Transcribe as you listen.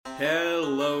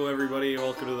Hello, everybody.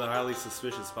 Welcome to the Highly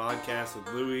Suspicious Podcast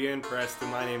with Louie and Preston.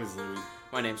 My name is Louie.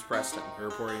 My name's Preston. We're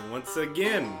reporting once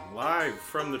again live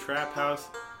from the Trap House.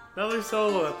 Another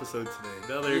solo episode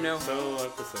today. Solo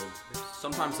episode.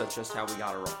 Sometimes that's just how we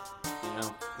gotta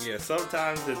roll, Yeah,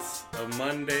 sometimes it's a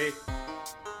Monday,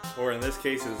 or in this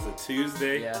case, it's a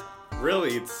Tuesday. Yeah.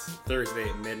 Really, it's Thursday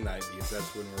at midnight because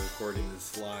that's when we're recording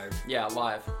this live. Yeah,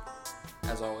 live.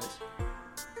 As always.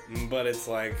 But it's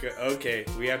like, okay,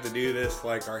 we have to do this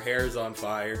like our hair's on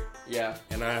fire. Yeah.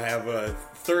 And I have a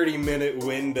 30-minute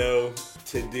window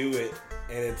to do it,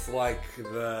 and it's like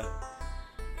the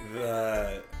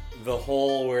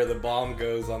hole where the bomb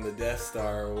goes on the Death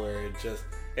Star, where it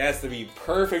has to be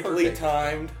perfectly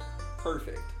timed.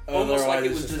 Perfect. Otherwise, almost like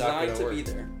it it's was just not designed gonna to be work.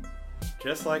 there.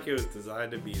 Just like it was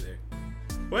designed to be there.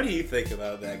 What do you think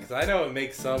about that? Because I know it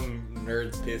makes some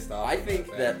nerds pissed off. I think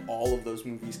that all of those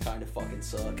movies kind of fucking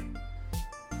suck.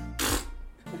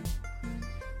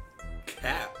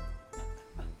 Cap.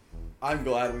 I'm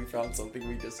glad we found something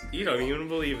we disagree. You don't even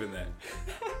believe in that.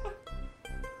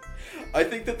 I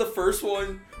think that the first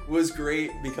one was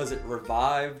great because it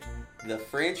revived the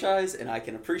franchise, and I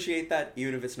can appreciate that,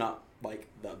 even if it's not, like,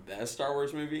 the best Star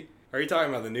Wars movie. Are you talking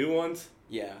about the new ones?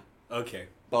 Yeah. Okay.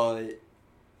 But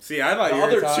See, I thought the you were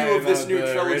other talking two of this about new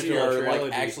the trilogy original are trilogy.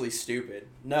 like actually stupid.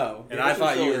 No, And the I original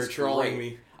thought you trilogy were is trolling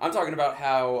great. me. I'm talking about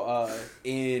how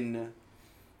in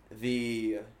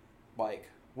the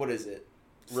what is it,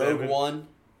 Rogue 7? One,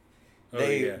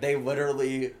 they Oh, yeah.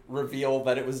 literally reveal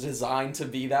that it was designed to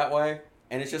be that way,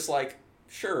 and it's just like,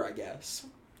 sure, I guess.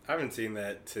 I haven't seen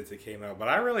that since it came out, but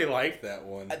I really liked that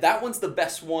one. That one's the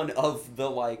best one of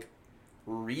the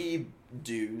redos.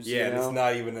 Yeah, and you know? it's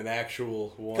not even an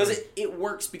actual one. Because it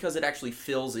works because it actually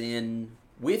fills in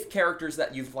with characters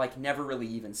that you've never really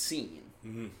even seen,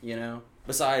 Mm-hmm.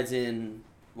 Besides in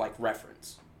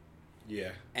reference.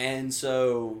 Yeah. And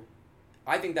so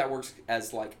I think that works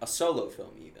as a solo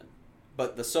film even.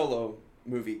 But the solo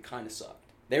movie kind of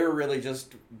sucked. They were really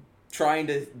just trying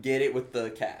to get it with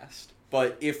the cast.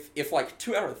 But if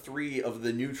 2 out of 3 of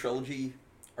the new trilogy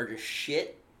are just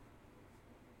shit,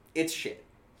 it's shit.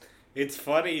 It's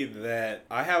funny that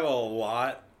I have a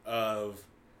lot of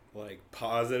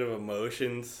positive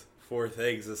emotions for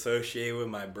things associated with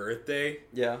my birthday.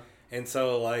 Yeah. And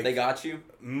so They got you?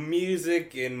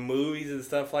 music and movies and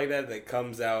stuff like that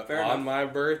comes out Fair on enough. my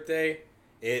birthday,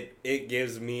 it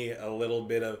gives me a little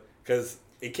bit of, because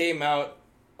it came out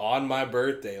on my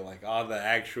birthday, on the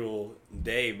actual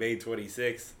day, May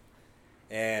 26th.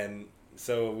 And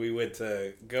so we went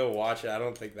to go watch it. I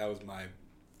don't think that was my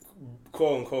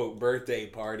quote-unquote birthday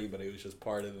party, but it was just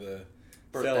part of the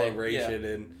celebration. Yeah.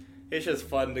 And it's just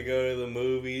fun to go to the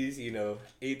movies,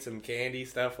 eat some candy,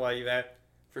 stuff like that.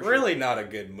 For sure. Really not a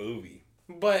good movie,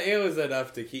 but it was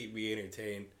enough to keep me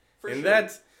entertained. For and sure.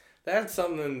 that's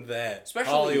something that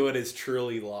Especially- Hollywood has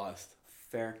truly lost.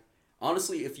 Fair.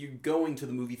 Honestly, if you're going to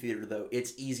the movie theater, though,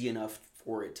 it's easy enough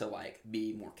for it to,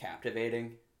 be more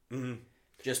captivating. Mm-hmm.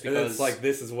 Just And because... it's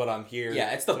this is what I'm here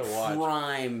yeah, it's the to watch.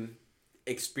 prime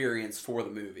experience for the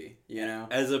movie,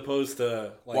 As opposed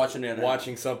to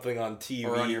watching something on TV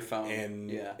or on your phone.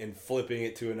 and flipping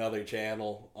it to another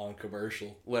channel on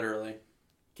commercial. Literally.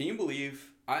 Can you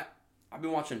believe... I've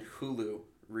been watching Hulu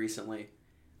recently.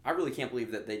 I really can't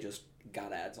believe that they just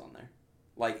got ads on there.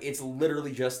 It's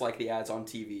literally just like the ads on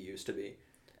TV used to be.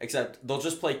 Except they'll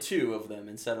just play 2 of them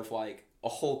instead of, a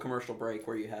whole commercial break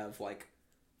where you have,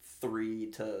 3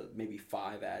 to maybe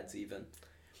 5 ads even.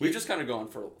 We've just kind of gone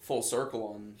for full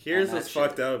circle on Here's on that what's shit.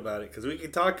 fucked up about it, because we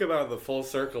can talk about the full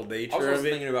circle I nature was of also it.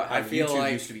 thinking about how I feel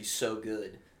YouTube used to be so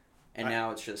good. And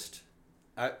now it's just...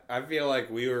 I feel like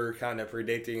we were kind of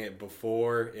predicting it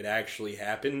before it actually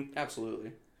happened.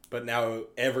 Absolutely. But now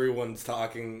everyone's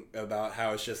talking about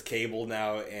how it's just cable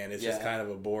now, and it's just Yeah. kind of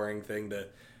a boring thing to...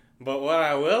 But what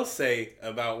I will say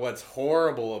about what's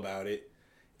horrible about it,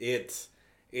 it's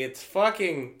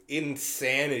fucking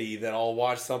insanity that I'll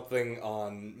watch something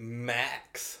on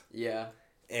Max, Yeah.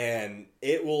 and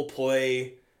it will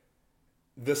play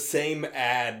the same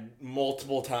ad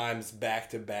multiple times back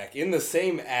to back in the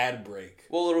same ad break.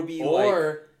 Well, it'll be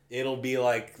Or it'll be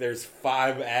there's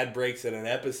 5 ad breaks in an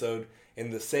episode,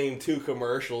 and the same 2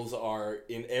 commercials are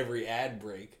in every ad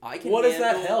break. What does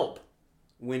that help?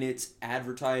 when it's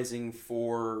advertising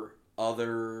for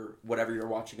other whatever you're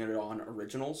watching it on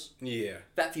originals. Yeah.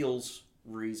 That feels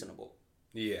reasonable.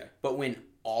 Yeah. But when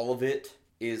all of it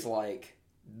is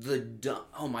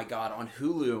oh my god, on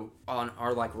Hulu, on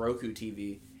our Roku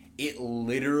TV, it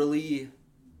literally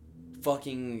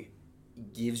fucking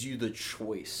gives you the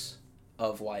choice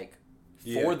of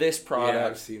for this product. Yeah,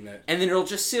 I've seen that. And then it'll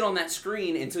just sit on that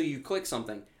screen until you click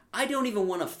something. I don't even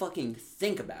want to fucking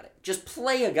think about it. Just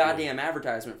play a goddamn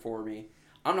advertisement for me.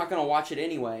 I'm not going to watch it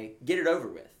anyway. Get it over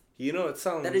with. You know what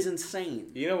sounds... That is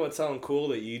insane. You know what sounds cool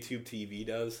that YouTube TV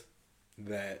does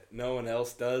that no one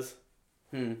else does?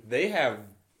 They have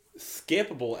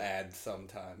skippable ads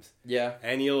sometimes. Yeah.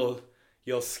 And you'll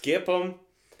skip them,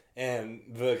 and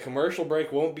the commercial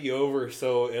break won't be over,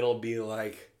 so it'll be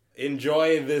like,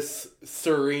 enjoy this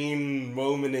serene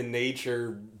moment in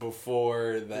nature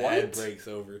before the ad breaks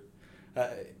over.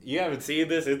 You haven't seen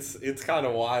this? It's kind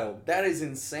of wild. That is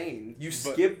insane. You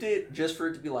skipped it just for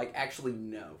it to be like, actually,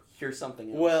 no. Here's something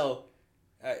else. Well,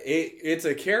 it's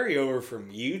a carryover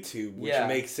from YouTube, which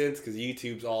makes sense because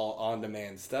YouTube's all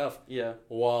on-demand stuff. Yeah.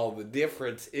 While the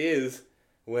difference is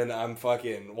when I'm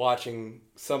fucking watching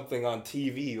something on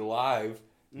TV live,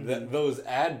 that those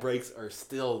ad breaks are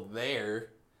still there.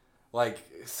 Like,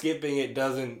 skipping it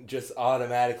doesn't just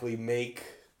automatically make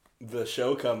the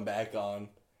show come back on.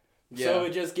 Yeah. So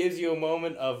it just gives you a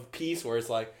moment of peace where it's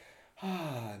like,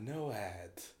 no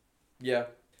ads. Yeah.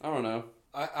 I don't know.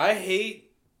 I hate...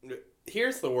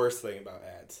 Here's the worst thing about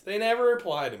ads. They never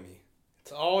apply to me.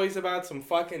 It's always about some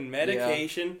fucking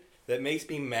medication that makes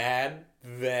me mad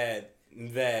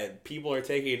that people are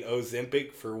taking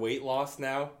Ozempic for weight loss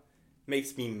now.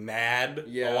 Makes me mad.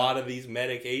 Yeah. A lot of these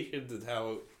medications is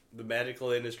how the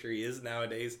medical industry is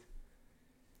nowadays.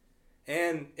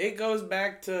 And it goes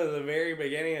back to the very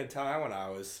beginning of time when I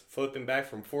was flipping back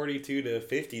from 42 to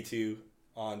 52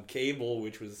 on cable,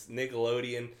 which was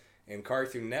Nickelodeon and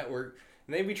Cartoon Network.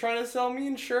 And they'd be trying to sell me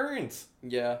insurance.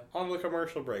 Yeah. On the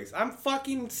commercial breaks. I'm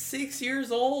fucking 6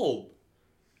 years old.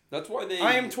 That's why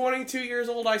I am 22 years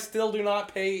old. I still do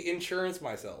not pay insurance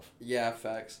myself. Yeah,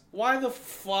 facts. Why the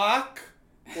fuck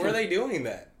were they doing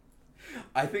that?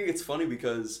 I think it's funny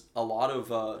because a lot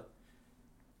of,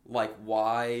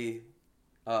 why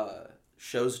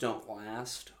shows don't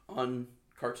last on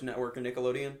Cartoon Network and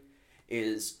Nickelodeon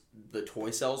is the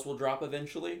toy sales will drop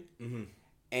eventually. Mm-hmm.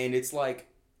 And it's like,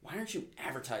 why aren't you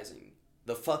advertising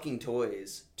the fucking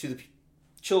toys to the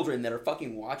children that are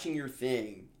fucking watching your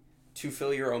thing to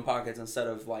fill your own pockets instead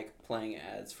of, playing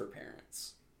ads for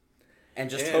parents? And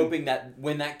just hoping that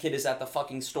when that kid is at the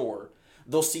fucking store,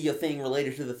 they'll see a thing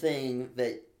related to the thing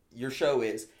that your show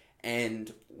is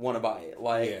and want to buy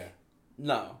it.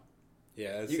 No.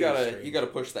 Yeah, you gotta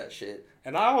push that shit.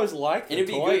 And I always liked the toy ads.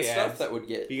 And it'd be good stuff that would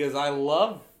get. Because I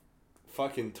love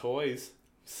fucking toys,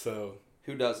 so...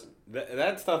 Who doesn't?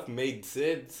 That stuff made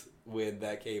sense when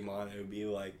that came on. It would be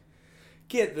like,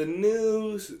 get the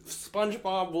new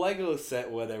SpongeBob Lego set,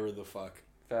 whatever the fuck.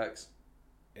 Facts.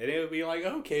 And it would be like,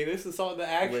 okay, this is something that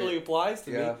actually applies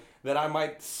to me that I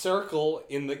might circle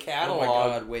in the catalog. Oh my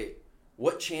god, wait.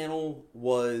 What channel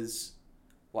was,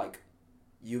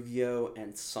 Yu-Gi-Oh!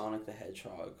 And Sonic the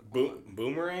Hedgehog?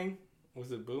 Boomerang? Was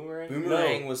it Boomerang?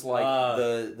 Boomerang was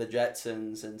the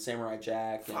Jetsons and Samurai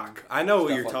Jack. Fuck. I know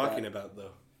what you're talking about,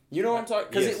 though. You know what I'm talking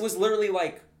about? Because it was literally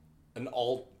an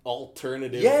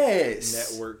alternative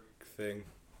network thing.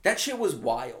 That shit was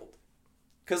wild.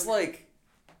 Because,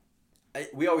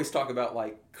 we always talk about,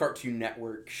 Cartoon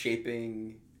Network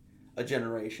shaping a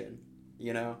generation,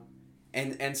 you know?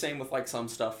 And same with, some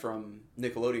stuff from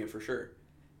Nickelodeon for sure.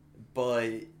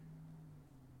 But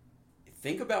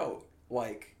think about,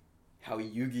 how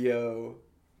Yu-Gi-Oh!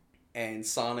 And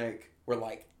Sonic were,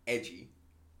 edgy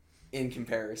in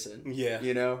comparison. Yeah.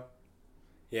 You know?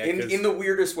 Yeah. In the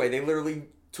weirdest way. They literally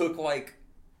took,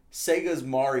 Sega's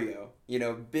Mario,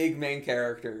 big main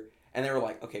character, and they were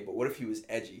like, okay, but what if he was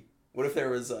edgy? What if there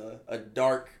was a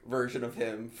dark version of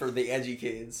him for the edgy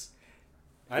kids?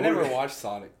 I never watched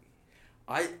Sonic.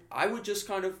 I would just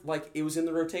kind of, it was in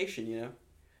the rotation, you know?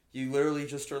 You literally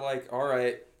just are like, all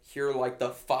right, here are the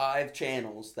 5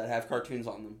 channels that have cartoons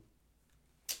on them.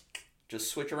 Just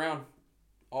switch around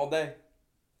all day.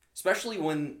 Especially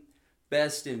when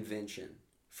best invention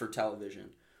for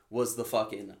television was the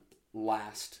fucking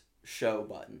last show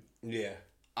button. Yeah.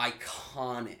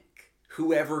 Iconic.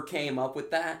 Whoever came up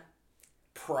with that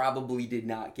probably did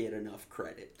not get enough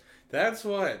credit. That's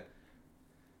what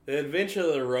the invention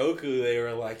of the Roku, they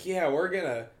were like, yeah, we're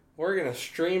gonna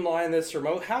streamline this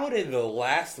remote. How did the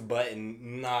last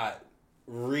button not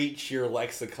reach your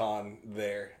lexicon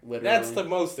there? Literally. That's the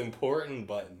most important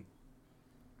button.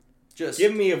 Just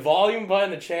give me a volume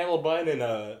button, a channel button, and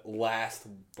a last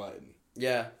button.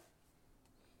 Yeah.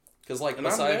 Because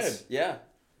besides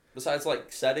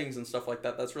settings and stuff like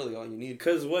that, that's really all you need.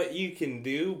 Because what you can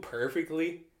do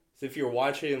perfectly is if you're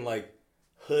watching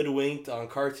Hoodwinked on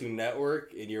Cartoon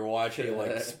Network and you're watching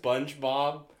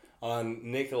SpongeBob on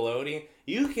Nickelodeon,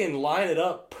 you can line it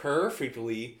up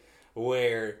perfectly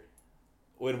where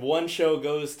when one show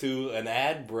goes to an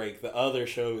ad break, the other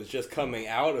show is just coming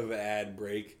out of an ad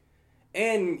break,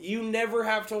 and you never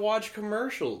have to watch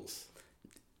commercials.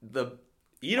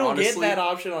 You don't get that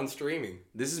option on streaming.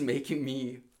 This is making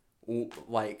me,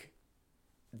 like,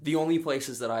 the only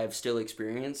places that I have still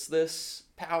experienced this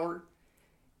power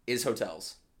is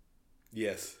hotels.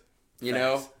 Yes. You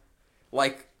know?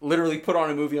 Like, literally put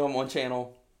on a movie on one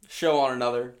channel, show on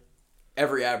another,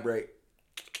 every ad break.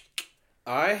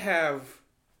 I have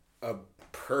a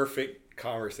perfect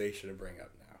conversation to bring up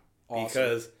now.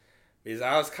 Awesome. Because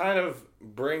I was kind of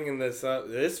bringing this up.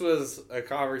 This was a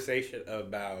conversation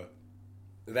about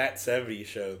that 70s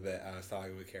show that I was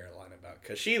talking with Caroline about.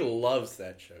 Because she loves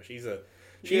that show. She's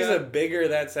a bigger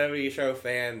That 70s Show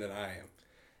fan than I am.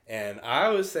 And I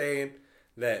was saying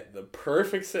that the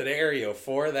perfect scenario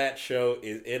for that show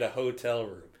is in a hotel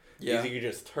room. Yeah. You can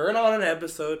just turn on an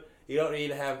episode. You don't need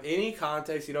to have any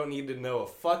context. You don't need to know a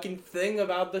fucking thing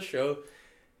about the show.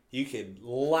 You can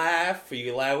laugh. You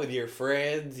can laugh with your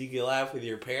friends. You can laugh with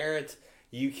your parents.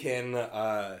 You can,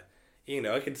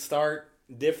 it can start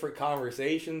different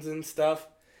conversations and stuff.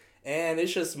 And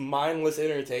it's just mindless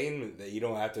entertainment that you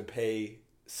don't have to pay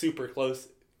super close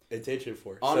attention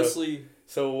for. Honestly.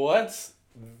 So what's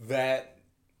that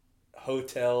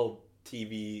hotel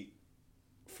TV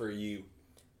for you?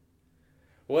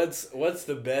 What's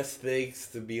the best things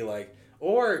to be like,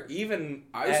 or even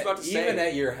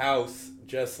at your house,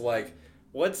 just like,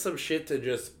 what's some shit to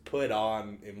just put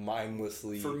on and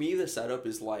mindlessly? For me, the setup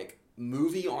is like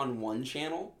movie on one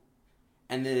channel,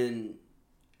 and then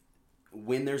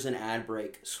when there's an ad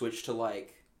break, switch to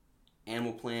like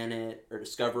Animal Planet or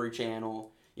Discovery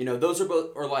Channel. You know, those are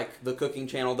both, or like the Cooking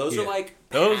Channel. Those are like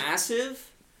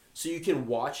passive, so you can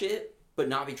watch it but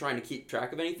not be trying to keep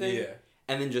track of anything. Yeah.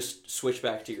 And then just switch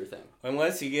back to your thing.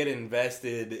 Unless you get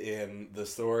invested in the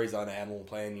stories on Animal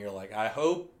Planet, you're like, I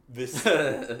hope this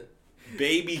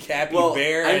baby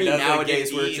capybara doesn't nowadays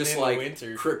get we're eaten just in like the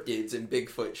winter. Cryptids and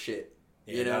Bigfoot shit.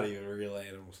 Yeah, you know? Not even real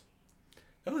animals.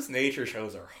 Those nature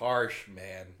shows are harsh,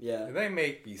 man. Yeah. They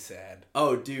make me sad.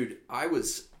 Oh, dude, I've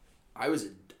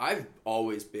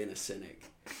always been a cynic.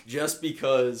 Just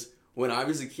because when I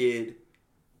was a kid,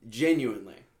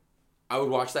 genuinely, I would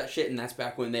watch that shit, and that's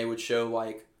back when they would show,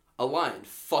 like, a lion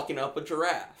fucking up a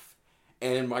giraffe.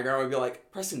 And my grandma would be like,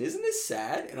 Preston, isn't this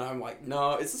sad? And I'm like,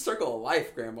 no, it's the circle of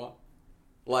life, Grandma.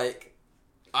 Like,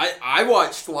 I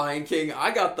watched Lion King.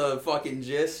 I got the fucking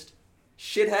gist.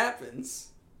 Shit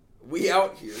happens. We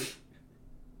out here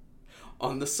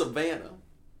on the savannah.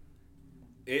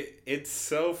 It's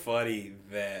so funny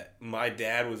that my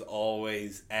dad was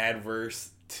always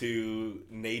adverse to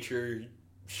nature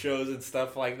shows and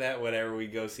stuff like that whenever we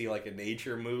go see like a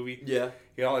nature movie. Yeah.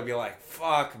 He'd always be like,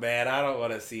 fuck, man, I don't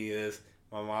want to see this.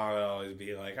 My mom would always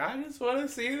be like, I just want to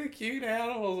see the cute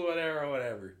animals,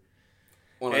 whatever.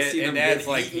 When I see them Dad's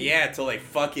like, yeah, to like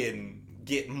fucking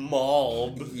get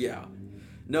mauled. Yeah.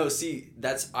 No, see,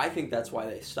 I think that's why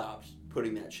they stopped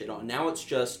putting that shit on. Now it's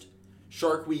just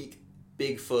Shark Week,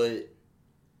 Bigfoot,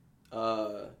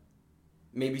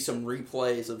 maybe some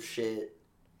replays of shit.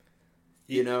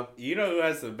 You know who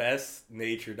has the best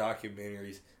nature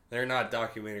documentaries? They're not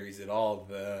documentaries at all.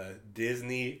 The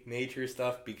Disney nature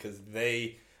stuff, because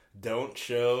they don't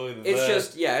show.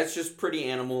 It's just pretty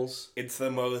animals. It's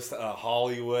the most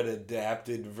Hollywood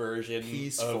adapted version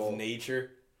of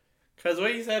nature. Because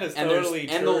what you said is totally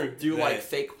true. And they'll do like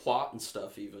fake plot and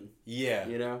stuff even. Yeah.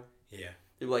 You know? Yeah.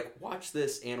 They're like, watch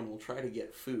this animal try to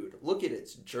get food. Look at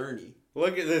its journey.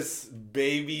 Look at this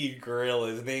baby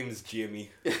gorilla. His name's Jimmy.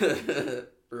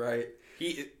 Right.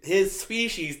 His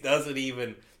species doesn't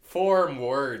even form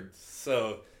words,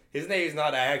 so his name's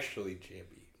not actually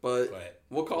Jimmy. But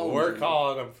we're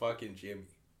calling him fucking Jimmy.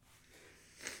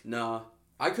 Nah,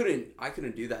 I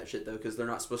couldn't do that shit though, because they're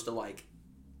not supposed to like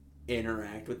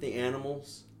interact with the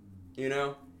animals, you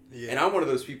know. Yeah. And I'm one of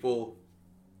those people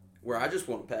where I just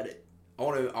want to pet it. I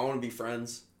want to be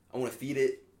friends. I want to feed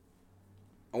it.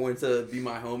 I want it to be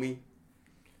my homie.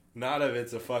 Not if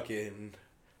it's a fucking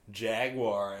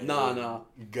jaguar. Nah.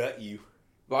 Gut you.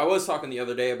 But I was talking the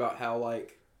other day about how,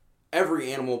 like,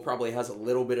 every animal probably has a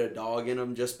little bit of dog in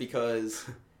them, just because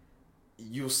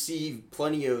you'll see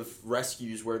plenty of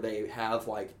rescues where they have,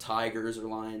 like, tigers or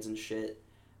lions and shit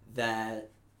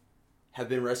that have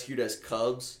been rescued as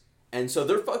cubs. And so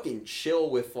they're fucking chill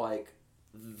with, like,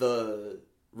 the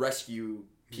rescue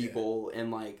people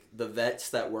and, like, the vets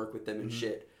that work with them and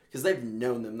shit. Because they've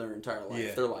known them their entire life.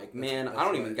 Yeah. They're like, man, I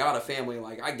don't even got a family.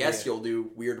 Like, I guess you'll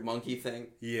do weird monkey thing.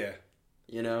 Yeah.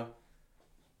 You know?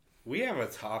 We have a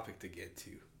topic to get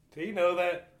to. Do you know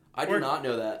that? I did not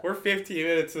know that. We're 15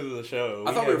 minutes into the show.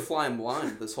 I thought we were flying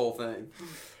blind this whole thing.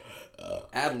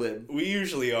 Ad lib. We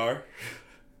usually are.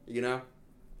 You know?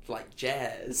 Like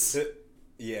jazz.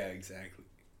 Yeah, exactly.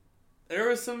 There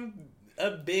was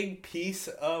a big piece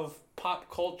of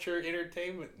pop culture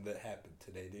entertainment that happened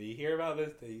today. Did you hear about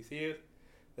this? Did you see it?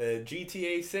 The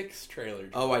GTA 6 trailer.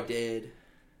 Oh, I did.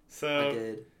 I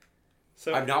did.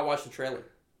 So I've not watched the trailer.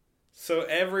 So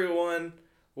everyone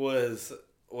was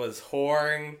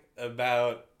whoring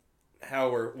about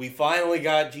how we finally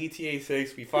got GTA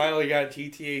 6. We finally got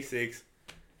GTA 6.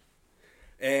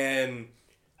 And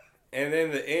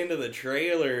then the end of the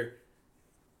trailer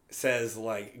says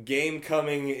like game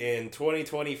coming in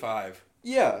 2025.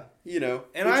 Yeah, you know,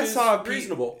 and I saw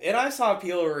reasonable. And I saw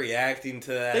people reacting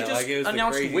to that. They just like it was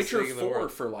announced the Witcher thing in the 4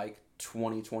 world. for like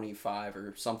 2025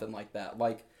 or something like that.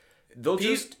 Like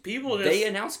people they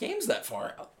announce games that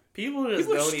far out. People just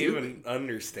don't even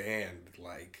understand.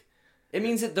 Like it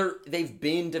means that they've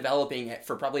been developing it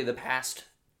for probably the past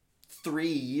 3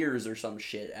 years or some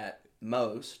shit at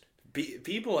most.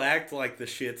 People act like the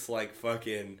shit's like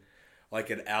fucking like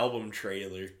an album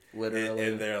trailer. Literally.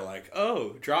 And they're like,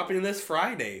 oh, dropping this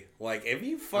Friday. Like, if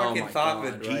you fucking thought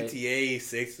that GTA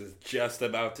 6 was just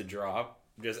about to drop,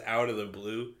 just out of the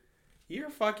blue, you're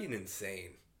fucking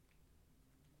insane.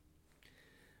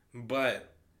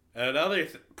 But another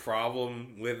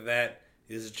problem with that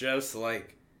is just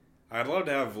like, I'd love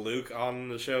to have Luke on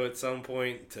the show at some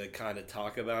point to kind of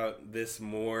talk about this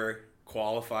more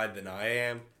qualified than I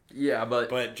am. Yeah,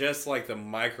 but just like the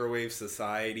microwave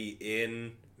society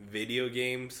in video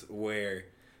games where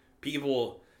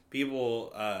people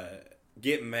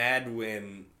get mad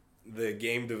when the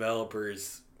game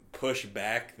developers push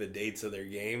back the dates of their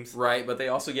games. Right, but they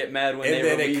also get mad when and they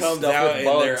then release it comes stuff out with and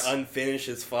bugs. they're unfinished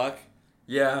as fuck.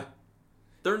 Yeah.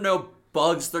 They're no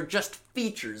bugs, they're just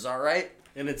features, alright?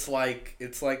 And it's like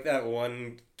that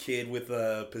one kid with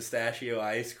a pistachio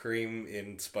ice cream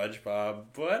in SpongeBob,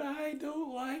 but I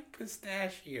don't like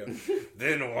pistachio.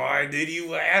 Then why did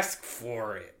you ask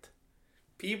for it?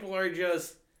 People are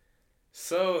just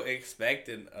so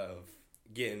expectant of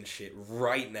getting shit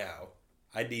right now.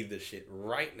 I need this shit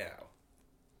right now.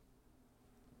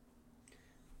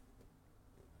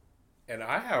 And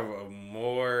I have a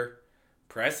more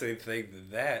pressing thing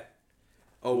than that.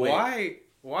 Oh, wait.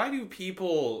 Why do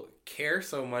people care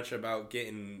so much about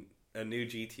getting a new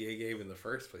GTA game in the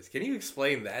first place? Can you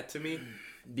explain that to me?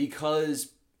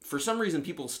 Because for some reason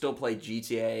people still play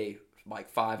GTA like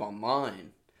 5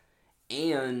 online.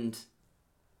 And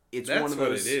it's That's one of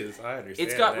those, what it is. I understand.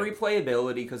 It's got that.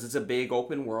 replayability because it's a big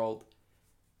open world.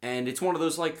 And it's one of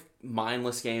those like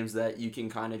mindless games that you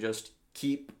can kind of just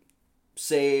keep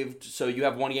saved. So you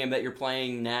have one game that you're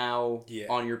playing now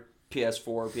on your PS4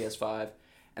 or PS5.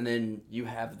 And then you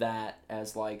have that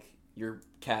as like your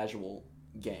casual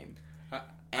game.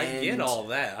 I get all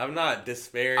that. I'm not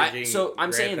disparaging.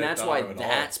 I'm saying that's why Auto at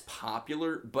that's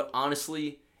popular. But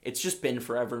honestly, it's just been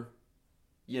forever.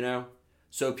 You know?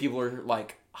 So people are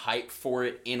like hyped for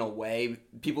it in a way.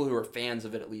 People who are fans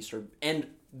of it at least are. And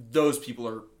those people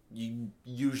are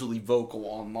usually vocal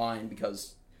online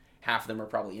because half of them are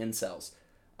probably incels.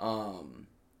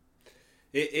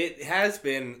 It has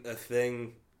been a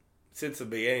thing since the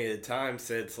beginning of the time,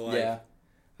 since like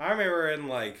I remember in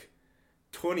like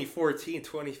 2014,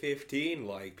 2015,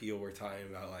 like people were talking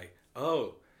about like,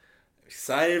 oh,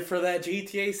 excited for that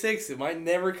GTA 6. It might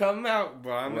never come out,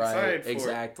 but I'm excited for it.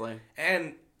 Exactly.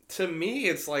 And to me,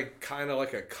 it's like kind of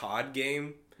like a COD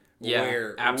game. Yeah,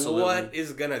 where absolutely. What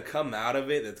is going to come out of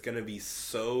it that's going to be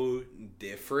so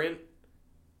different?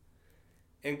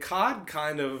 And COD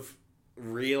kind of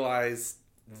realized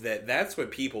that that's what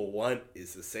people want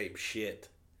is the same shit.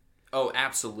 Oh,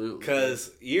 absolutely. Because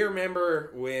you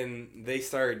remember when they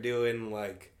started doing,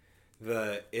 like,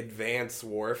 the advanced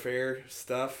warfare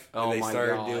stuff? Oh, and my they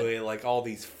started God. doing, like, all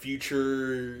these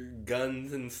future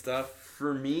guns and stuff.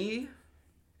 For me...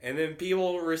 And then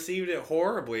people received it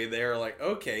horribly. They were like,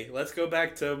 okay, let's go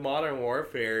back to Modern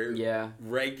Warfare. Yeah.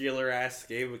 Regular-ass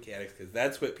game mechanics, because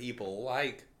that's what people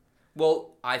like.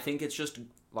 Well, I think it's just,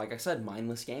 like I said,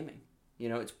 mindless gaming. You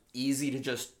know, it's easy to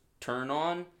just turn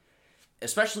on,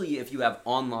 especially if you have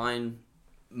online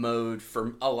mode.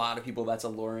 For a lot of people, that's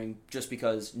alluring just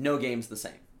because no game's the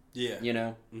same. Yeah. You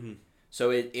know? Mm-hmm. So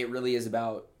it really is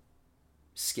about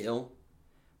skill.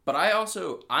 But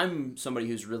I'm somebody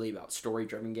who's really about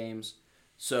story-driven games.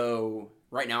 So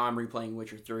right now I'm replaying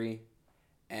Witcher 3,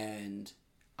 and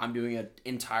I'm doing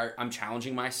I'm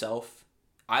challenging myself.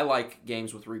 I like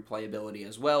games with replayability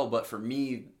as well, but for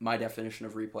me, my definition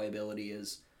of replayability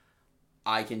is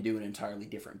I can do an entirely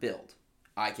different build.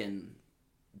 I can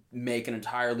make an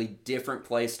entirely different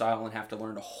play style and have to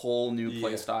learn a whole new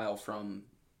play style from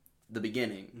the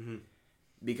beginning. Mm-hmm.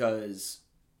 Because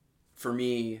for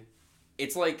me,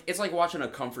 it's like watching a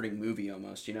comforting movie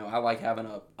almost, you know. I like having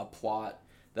a plot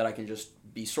that I can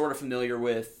just be sort of familiar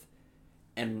with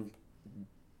and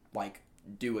like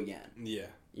do again. Yeah.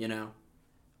 You know?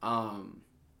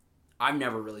 I've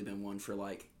never really been one for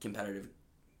like competitive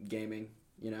gaming,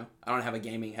 you know. I don't have a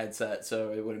gaming headset,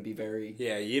 so it wouldn't be very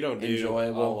you don't do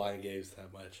enjoyable online games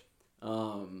that much.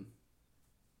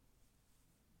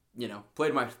 You know,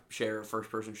 played my share of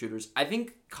first-person shooters. I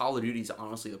think Call of Duty is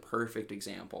honestly the perfect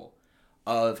example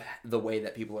of the way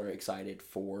that people are excited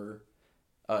for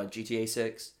GTA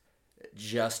 6,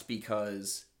 just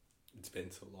because it's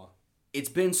been so long. It's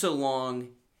been so long,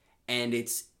 and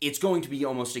it's going to be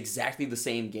almost exactly the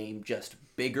same game, just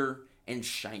bigger and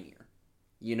shinier.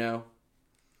 You know?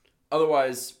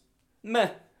 Otherwise, meh.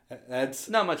 That's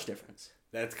not much difference.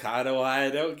 That's kind of why I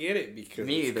don't get it, because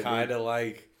it's kind of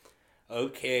like,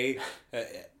 okay,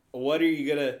 what are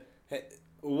you gonna...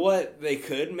 What they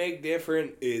could make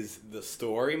different is the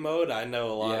story mode. I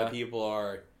know a lot of people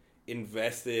are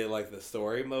invested in like the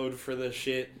story mode for this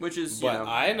shit. Which is, but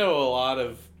I know a lot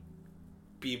of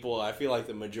people, I feel like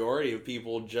the majority of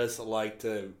people just like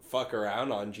to fuck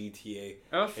around on GTA.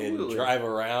 Absolutely. And drive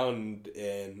around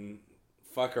and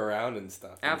fuck around and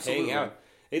stuff. And Absolutely. hang out.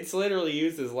 It's literally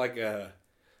used as like a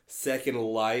second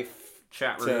life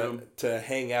chat room to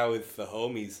hang out with the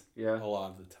homies a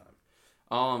lot of the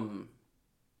time.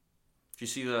 Did you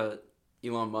see that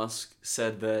Elon Musk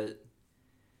said that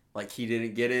like he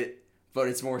didn't get it, but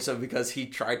it's more so because he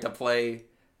tried to play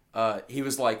he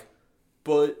was like,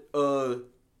 but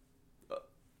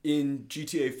in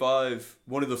GTA 5,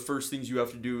 one of the first things you have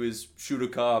to do is shoot a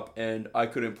cop, and I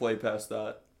couldn't play past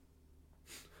that.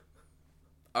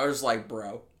 I was like,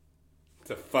 bro.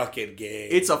 It's a fucking game.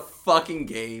 It's a fucking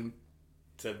game.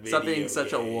 It's a video Stop being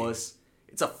such a wuss.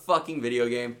 It's a fucking video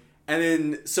game. And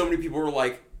then so many people were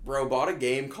like, bro, bought a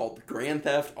game called Grand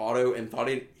Theft Auto and thought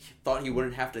he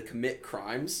wouldn't have to commit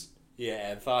crimes.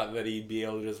 Yeah, and thought that he'd be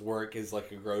able to just work as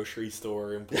like a grocery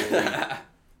store employee.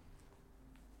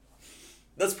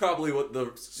 That's probably what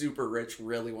the super rich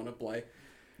really want to play.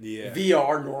 Yeah.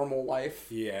 VR normal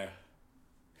life. Yeah.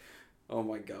 Oh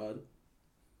my god.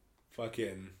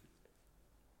 Fucking...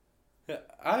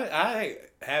 I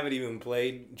haven't even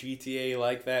played GTA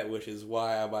like that, which is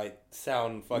why I might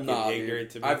sound fucking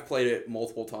ignorant to me. I've played it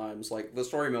multiple times. Like, the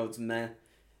story mode's meh,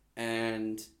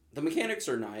 and the mechanics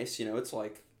are nice, you know, it's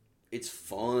like, it's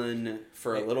fun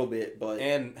for a little bit, but...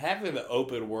 And having the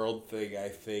open world thing, I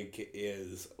think,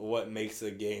 is what makes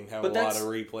a game have a lot of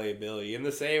replayability. In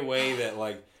the same way that,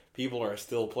 like, people are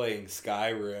still playing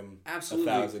Skyrim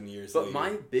 1,000 years later. But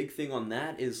my big thing on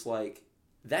that is, like,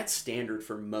 that's standard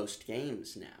for most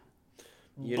games now.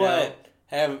 You know?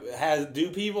 Do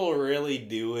people really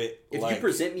do it? If you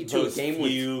present me to a game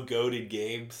with few goated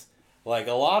games, like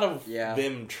a lot of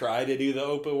them try to do the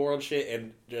open world shit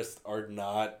and just are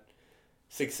not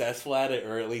successful at it,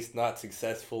 or at least not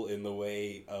successful in the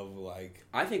way of like...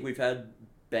 I think we've had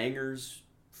bangers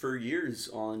for years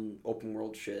on open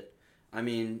world shit. I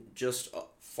mean, just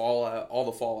Fallout, all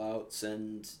the Fallouts,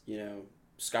 and you know,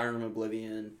 Skyrim,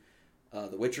 Oblivion,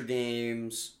 the Witcher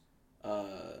games,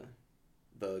 the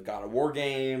God of War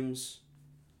games.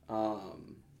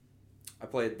 I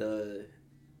played the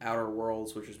Outer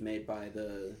Worlds, which was made by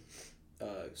the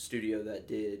studio that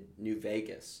did New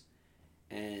Vegas,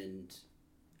 and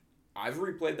I've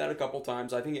replayed that a couple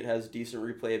times. I think it has decent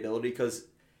replayability because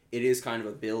it is kind of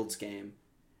a builds game.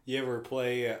 You ever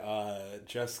play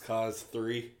Just Cause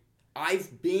 3?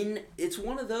 It's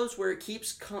one of those where it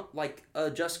keeps like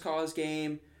a Just Cause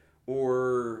game,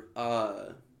 or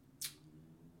oh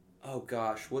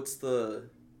gosh, what's the...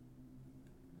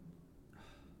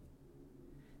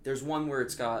 There's one where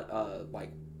it's got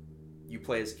like you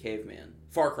play as a caveman.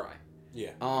 Far Cry.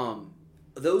 Yeah.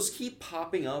 Those keep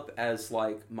popping up as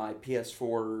like my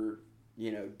PS4,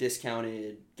 you know,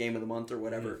 discounted game of the month or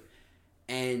whatever. Mm.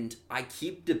 And I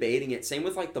keep debating it. Same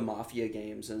with like the Mafia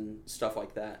games and stuff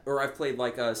like that. Or I've played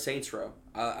like Saints Row.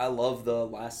 I love the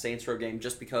last Saints Row game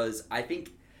just because I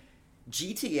think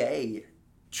GTA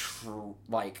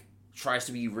tries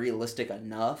to be realistic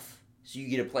enough so you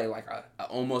get to play like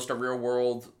almost a real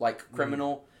world like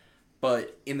criminal.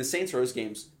 But in the Saints Row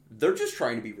games, they're just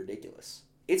trying to be ridiculous.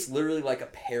 It's literally like a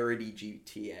parody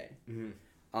GTA.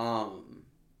 Mm-hmm.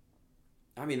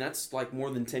 I mean, that's like more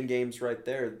than 10 games right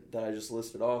there that I just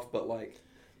listed off, but like...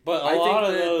 But a lot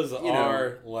of those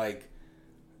are like,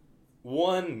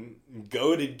 one,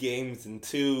 goated games, and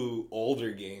two,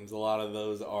 older games. A lot of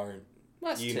those aren't...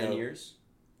 Last 10 years,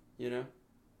 you know?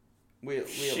 We at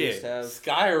least Shit, have...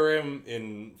 Skyrim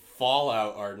and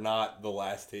Fallout are not the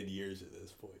last 10 years at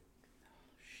this point.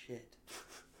 Shit.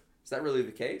 Is that really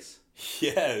the case?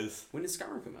 Yes. When did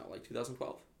Skyrim come out? Like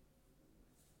 2012?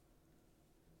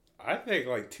 I think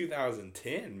like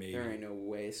 2010 maybe. There ain't no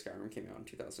way Skyrim came out in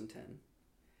 2010.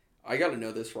 I gotta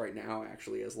know this right now,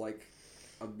 actually, as like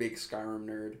a big Skyrim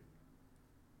nerd.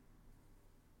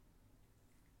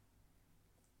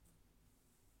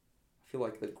 I feel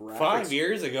like the graphics... 5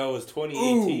 years ago was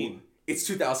 2018. Ooh, it's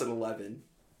 2011.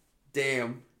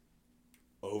 Damn.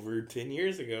 Over 10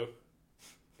 years ago.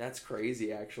 That's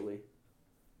crazy, actually.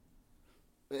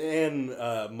 And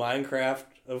Minecraft,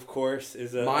 of course,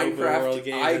 is an open Minecraft, world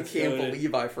game. I can't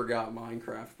believe I forgot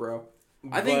Minecraft, bro.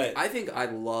 I think I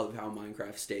love how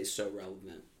Minecraft stays so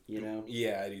relevant, you know?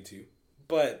 Yeah, I do too.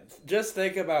 But just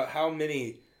think about how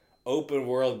many open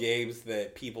world games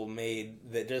that people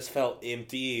made that just felt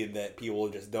empty and that people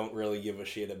just don't really give a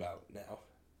shit about now.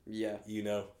 Yeah. You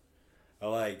know?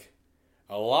 Like,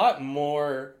 a lot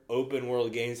more open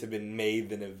world games have been made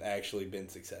than have actually been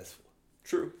successful.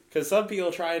 True. Because some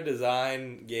people try to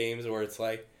design games where it's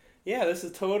like, yeah, this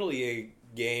is totally a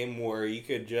game where you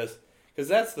could just... Because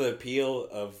that's the appeal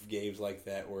of games like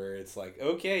that, where it's like,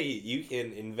 okay, you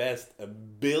can invest 1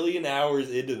 billion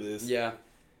hours into this. Yeah.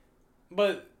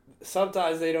 But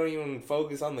sometimes they don't even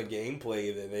focus on the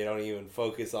gameplay, that they don't even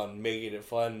focus on making it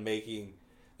fun,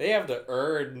 They have to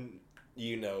earn,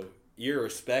 your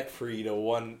respect for you to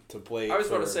want to play I was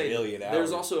for about to say, 1 billion hours.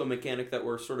 there's also a mechanic that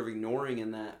we're sort of ignoring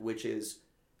in that, which is,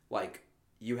 like,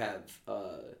 you have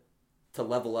to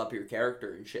level up your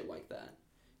character and shit like that.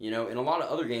 You know, in a lot of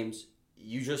other games,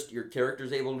 your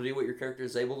character's able to do what your character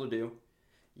is able to do.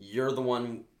 You're the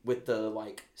one with the,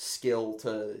 like, skill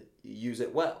to use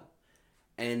it well.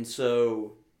 And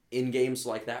so, in games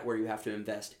like that where you have to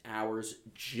invest hours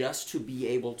just to be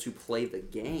able to play the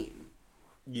game,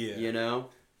 yeah. you know?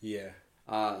 Yeah.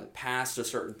 Past a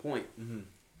certain point. Mm-hmm.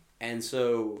 And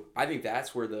so I think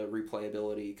that's where the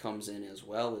replayability comes in as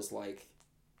well, is like,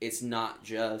 it's not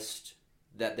just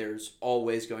that there's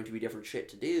always going to be different shit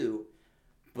to do,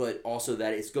 but also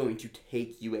that it's going to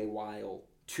take you a while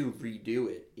to redo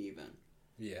it even.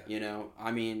 Yeah. You know,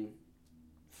 I mean,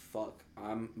 fuck,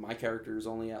 my character is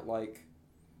only at like,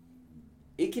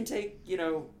 it can take,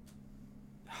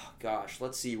 oh gosh,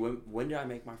 let's see, when did I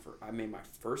make I made my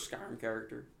first Skyrim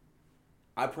character?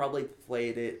 I probably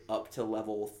played it up to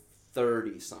level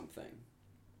 30 something.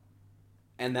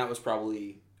 And that was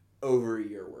probably over a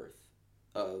year worth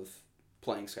of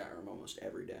playing Skyrim almost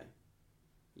every day.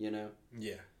 You know?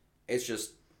 Yeah. It's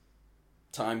just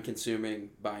time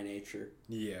consuming by nature.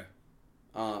 Yeah.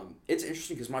 It's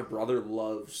interesting because my brother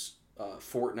loves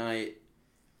Fortnite.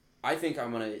 I think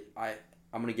I'm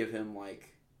gonna give him like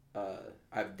I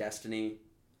have Destiny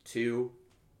 2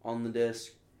 on the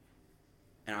disc,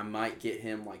 and I might get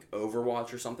him like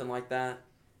Overwatch or something like that,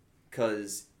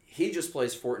 because he just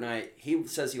plays Fortnite. He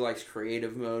says he likes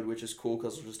creative mode, which is cool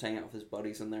because he'll just hang out with his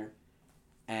buddies in there,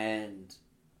 and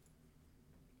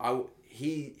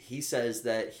he says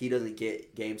that he doesn't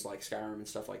get games like Skyrim and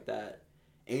stuff like that.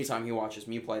 Anytime he watches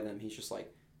me play them, he's just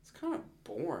like, it's kind of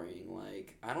boring.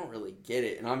 Like, I don't really get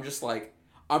it. And I'm just like,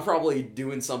 I'm probably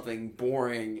doing something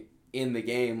boring in the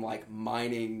game, like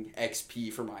mining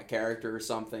XP for my character or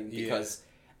something, because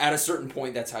at a certain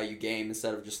point, that's how you game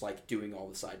instead of just like doing all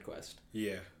the side quest.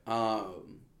 Yeah.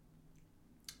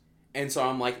 And so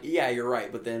I'm like, yeah, you're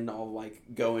right. But then I'll like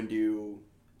go and do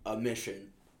a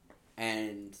mission,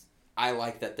 and I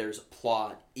like that there's a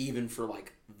plot even for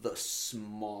like the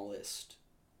smallest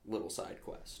little side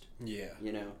quest. Yeah.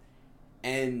 You know?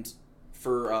 And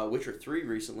for Witcher 3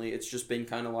 recently, it's just been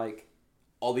kind of like,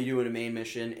 I'll be doing a main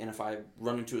mission, and if I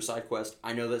run into a side quest,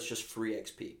 I know that's just free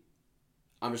XP.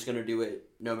 I'm just going to do it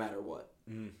no matter what.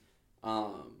 Mm.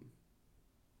 I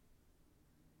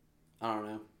don't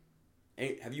know.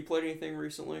 Have you played anything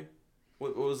recently?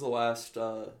 What was the last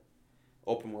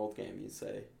open world game you'd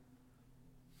say?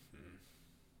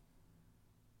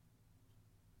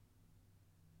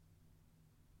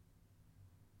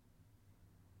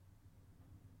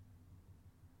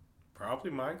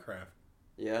 Probably Minecraft.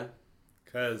 Yeah?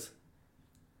 Cause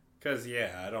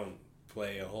yeah, I don't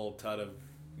play a whole ton of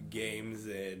games,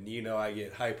 and I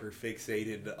get hyper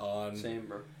fixated on Same,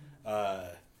 bro.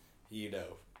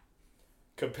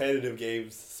 competitive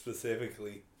games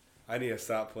specifically. I need to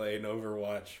stop playing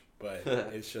Overwatch, but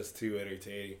it's just too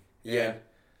entertaining. Yeah. And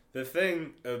the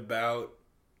thing about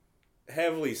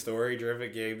heavily story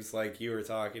driven games like you were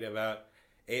talking about,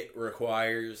 it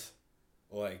requires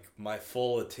like my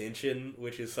full attention,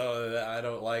 which is something that I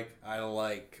don't like. I don't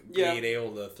like Yeah. being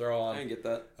able to throw I on get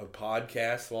that. a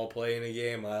podcast while playing a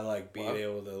game. I like being Wow.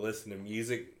 able to listen to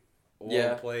music while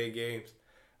Yeah. playing games.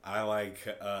 I like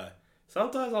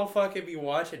sometimes I'll fucking be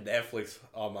watching Netflix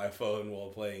on my phone while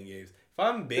playing games. If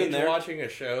I'm binge there. watching a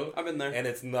show I've been there. and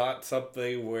it's not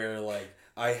something where like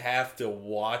I have to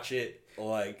watch it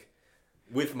like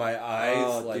with my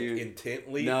eyes like dude.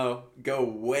 intently. No, go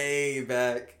way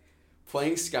back.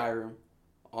 Playing Skyrim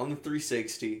on the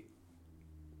 360.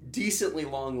 Decently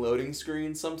long loading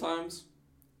screens sometimes.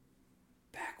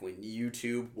 Back when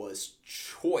YouTube was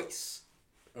choice.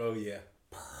 Oh yeah.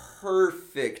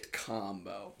 Perfect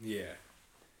combo. Yeah.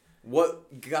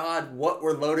 What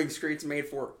were loading screens made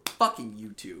for? Fucking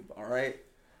YouTube, alright?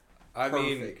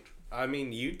 Perfect. I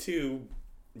mean YouTube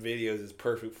videos is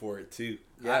perfect for it too.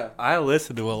 Yeah. I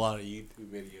listen to a lot of YouTube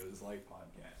videos like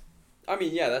podcasts. I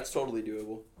mean, yeah, that's totally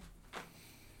doable.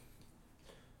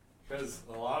 Because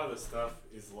a lot of the stuff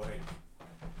is like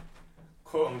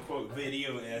quote unquote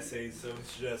video essays, so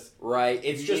it's just Right.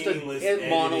 It's just meaningless a edited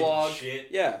monologue. shit.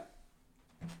 Yeah.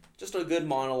 Just a good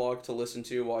monologue to listen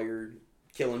to while you're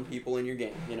killing people in your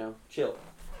game, you know? Chill.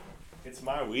 It's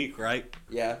my week, right?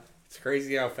 Yeah. It's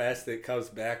crazy how fast it comes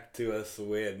back to us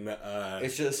when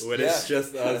It's just it's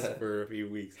just us for a few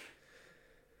weeks.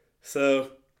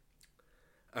 So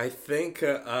I think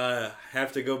I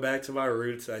have to go back to my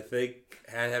roots. I think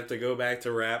I have to go back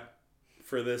to rap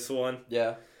for this one.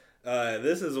 Yeah.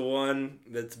 This is one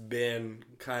that's been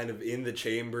kind of in the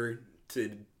chamber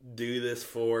to do this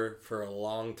for a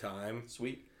long time.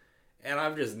 Sweet. And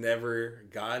I've just never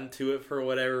gotten to it for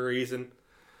whatever reason.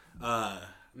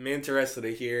 I'm interested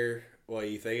to hear what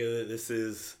you think of it. This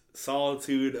is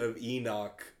Solitude of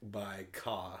Enoch by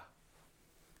Ka.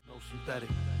 No synthetic.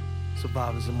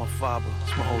 Survivors in my fiber.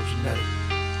 It's my whole genetic.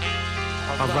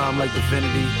 I rhyme like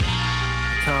divinity.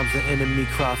 At times the enemy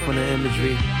cry from the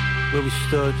imagery. Where we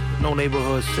stood, no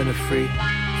neighborhood sinner free.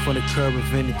 From the curb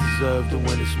of any deserve to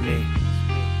win it's me.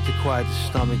 To quiet the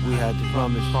stomach, we had to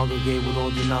rummage. Congregate with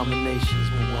all denominations,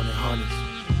 but one in hundreds.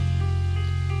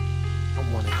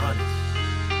 I'm one in hundreds.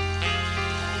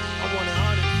 I'm one in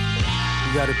hundreds.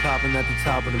 We got it popping at the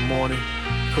top of the morning.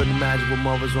 Couldn't imagine what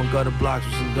mothers on gutter blocks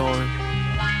was enduring.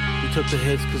 We took the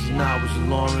hits cause the night was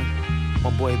alluring. My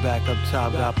boy back up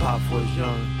top got popped for his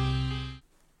urine.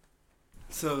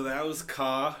 So that was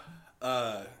Ka.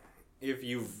 If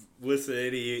you've listened to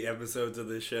any episodes of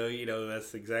the show, you know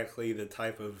that's exactly the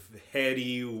type of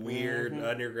heady, weird,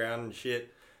 underground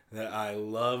shit that I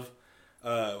love.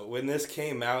 When this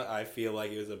came out, I feel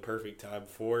like it was a perfect time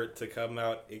for it to come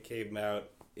out. It came out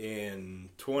in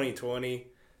 2020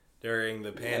 during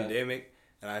the pandemic,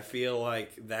 and I feel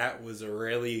like that was a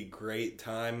really great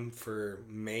time for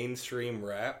mainstream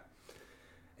rap.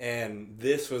 And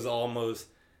this was almost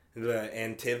the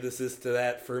antithesis to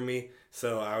that for me.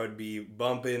 So I would be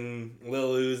bumping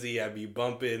Lil Uzi, I'd be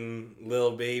bumping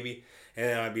Lil Baby, and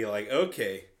then I'd be like,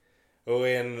 okay,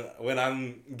 when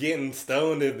I'm getting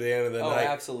stoned at the end of the night,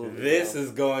 absolutely, this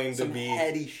is going Some to be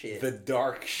heady shit. the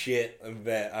dark shit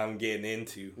that I'm getting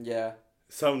into. Yeah.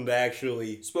 Something to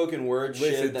actually Spoken word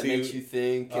listen shit that to. makes you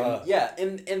think.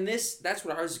 And, and this, that's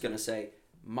what I was going to say.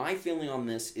 My feeling on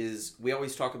this is we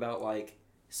always talk about, like,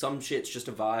 some shit's just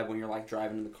a vibe when you're, like,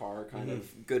 driving in the car, kind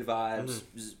of good vibes,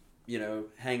 you know,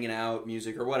 hanging out,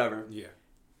 music, or whatever. Yeah.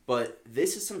 But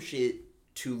this is some shit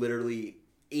to literally,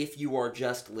 if you are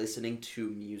just listening to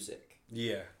music,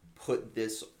 Yeah. put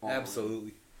this on.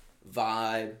 Absolutely.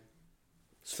 Vibe,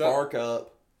 spark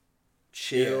up,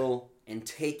 chill, and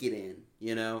take it in,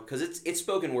 you know? Because it's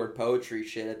spoken word poetry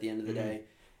shit at the end of the day.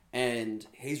 And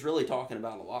he's really talking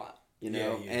about a lot, you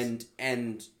know? Yeah, he is.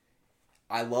 And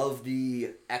I love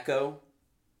the echo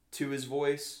to his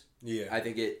voice. Yeah. I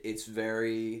think it's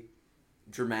very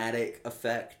dramatic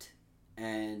effect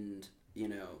and, you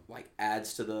know, like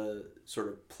adds to the sort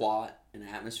of plot and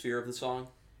atmosphere of the song.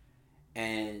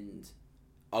 And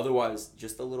otherwise,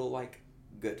 just a little, like,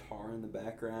 guitar in the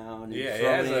background. And Yeah, it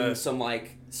throwing has in some,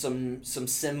 like, some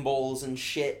cymbals and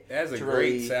shit. It has a to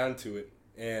great really sound to it.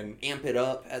 And amp it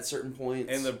up at certain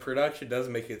points. the production does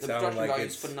make it the sound production like value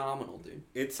it's is phenomenal, dude.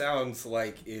 It sounds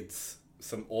like it's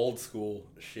some old school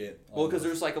shit. Well, because almost.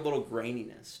 there's, like, a little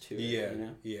graininess to it, Yeah, you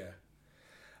know?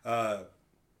 yeah.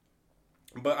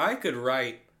 But I could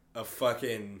write a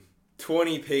fucking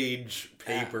 20-page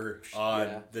paper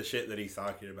on the shit that he's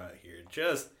talking about here.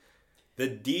 Just the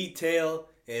detail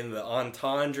and the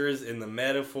entendres and the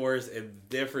metaphors and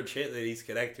different shit that he's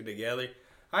connected together.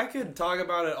 I could talk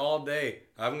about it all day.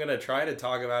 I'm going to try to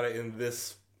talk about it in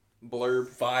this Blurb.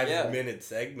 5-minute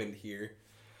segment here.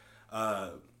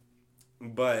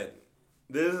 But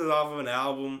this is off of an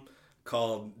album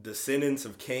called Descendants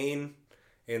of Cain.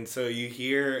 And so you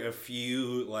hear a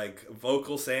few like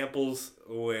vocal samples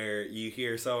where you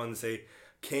hear someone say,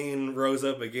 Cain rose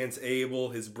up against Abel,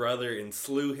 his brother, and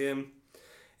slew him.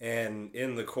 And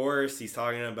in the chorus, he's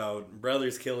talking about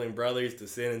brothers killing brothers,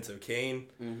 descendants of Cain.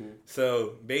 Mm-hmm.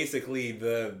 So basically,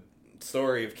 the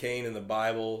story of Cain in the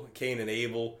Bible, Cain and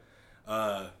Abel,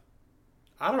 I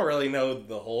don't really know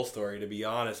the whole story, to be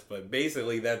honest, but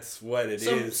basically that's what it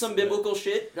is. Some biblical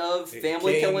shit of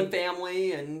family killing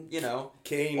family and,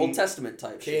 Cain, Old Testament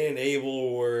type Cain shit. and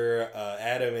Abel were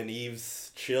Adam and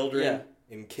Eve's children, Yeah.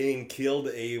 and Cain killed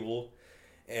Abel,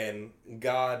 and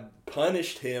God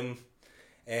punished him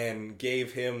and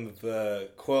gave him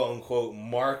the quote-unquote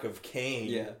mark of Cain.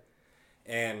 Yeah.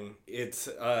 And it's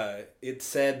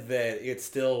said that it's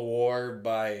still wore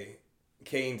by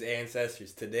Cain's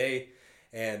ancestors today.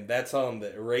 And that's on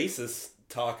the racists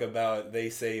talk about. They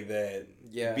say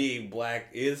that being black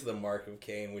is the mark of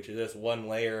Cain, which is just one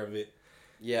layer of it.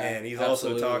 Yeah, and he's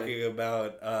absolutely. also talking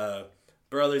about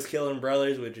brothers killing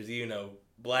brothers, which is,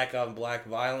 black on black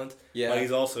violence. Yeah. But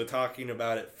he's also talking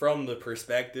about it from the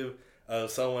perspective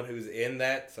of someone who's in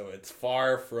that. So it's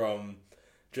far from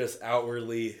just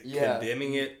outwardly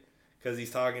condemning it. Because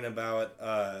he's talking about...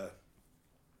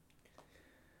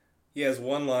 he has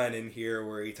one line in here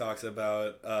where he talks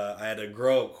about, I had to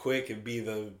grow up quick and be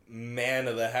the man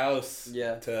of the house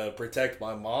to protect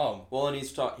my mom. Well, and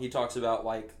he talks about,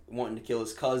 like, wanting to kill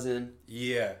his cousin.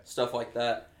 Yeah. Stuff like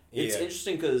that. It's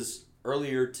interesting because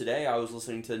earlier today I was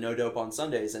listening to No Dope on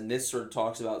Sundays, and this sort of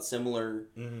talks about similar,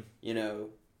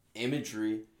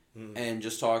 imagery, and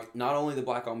just talk not only the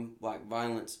black on black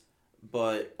violence,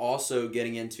 but also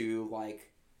getting into, like,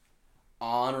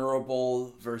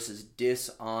 honorable versus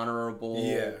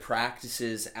dishonorable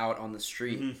practices out on the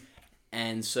street. Mm-hmm.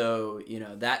 And so,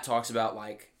 that talks about,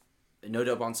 like, No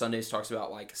Dope on Sundays talks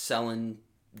about, like, selling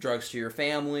drugs to your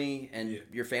family and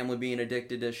your family being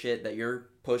addicted to shit that you're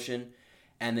pushing.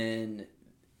 And then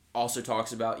also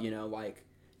talks about, like,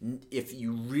 if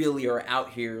you really are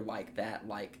out here like that,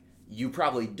 like, you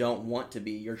probably don't want to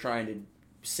be. You're trying to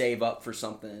save up for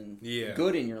something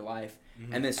good in your life.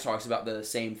 Mm-hmm. And this talks about the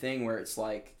same thing where it's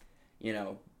like,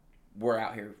 we're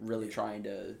out here really trying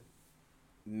to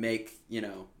make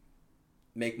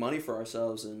money for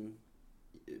ourselves and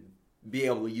be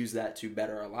able to use that to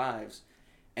better our lives.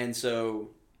 And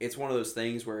so it's one of those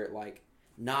things where it, like,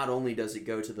 not only does it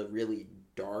go to the really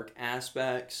dark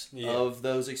aspects of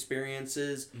those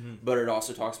experiences, but it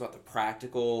also talks about the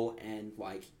practical and,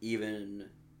 like, even,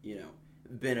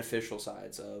 beneficial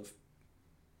sides of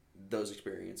those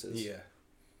experiences.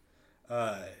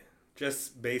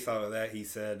 Just based off of that, he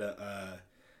said,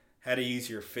 how to use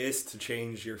your fist to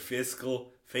change your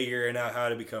fiscal, figuring out how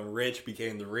to become rich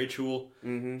became the ritual.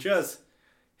 Mm-hmm. Just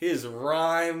his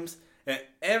rhymes and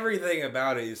everything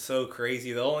about it is so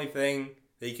crazy. The only thing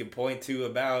that you can point to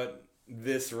about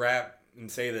this rap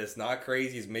and say that it's not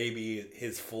crazy is maybe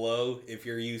his flow. If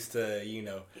you're used to,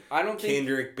 I don't think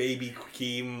Kendrick, Baby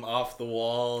Keem, off the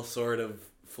wall sort of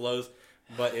flows.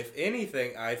 But if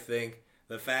anything, I think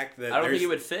the fact that I don't think it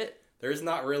would fit. There's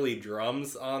not really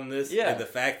drums on this. Yeah, and the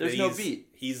fact there's that no beat.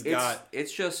 He's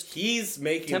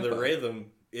making tempo. the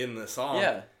rhythm in the song.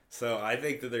 Yeah. So I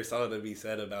think that there's something to be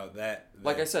said about that.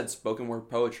 Like I said, spoken word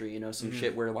poetry, some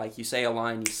shit where, like, you say a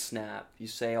line, you snap. You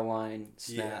say a line,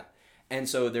 snap. Yeah. And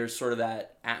so there's sort of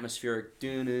that atmospheric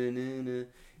in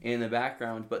the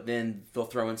background, but then they'll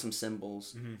throw in some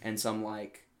cymbals and some,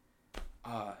 like,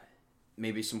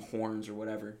 maybe some horns or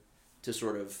whatever to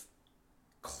sort of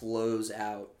close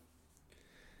out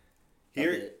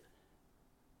Here's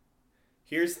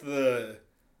the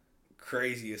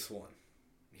craziest one.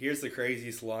 Here's the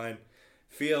craziest line.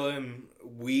 Feeling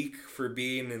weak for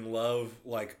being in love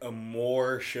like a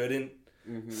Moor shouldn't.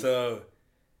 Mm-hmm. So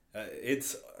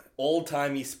it's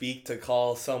old-timey speak to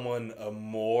call someone a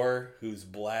Moor who's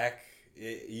black.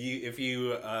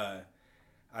 I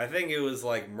think it was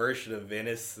like Merchant of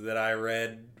Venice that I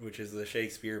read, which is the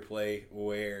Shakespeare play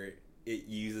where it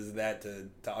uses that to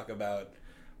talk about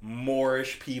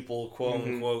Moorish people, quote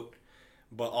unquote.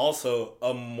 But also,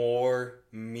 a Moor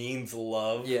means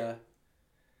love. Yeah.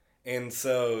 And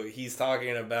so he's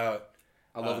talking about...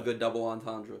 I love a good double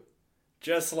entendre.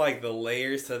 Just like the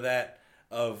layers to that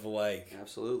of, like...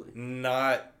 Absolutely.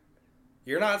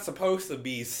 You're not supposed to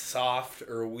be soft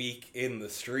or weak in the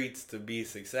streets to be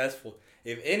successful.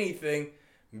 If anything,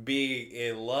 being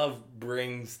in love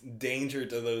brings danger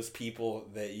to those people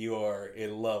that you are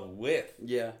in love with.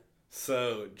 Yeah.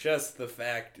 So just the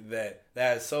fact that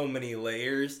has so many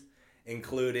layers,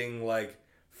 including, like,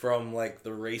 from, like, the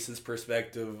racist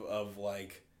perspective of,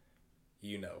 like,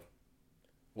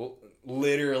 will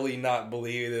literally not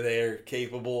believe that they're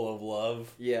capable of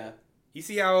love. Yeah. You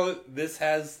see how this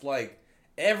has, like,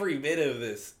 every bit of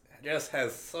this just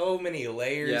has so many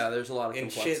layers. Yeah, there's a lot of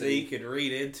and complexity. shit that you could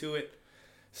read into it.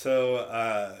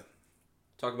 So,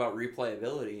 talk about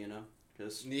replayability,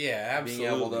 just yeah, absolutely.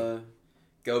 being able to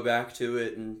go back to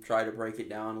it and try to break it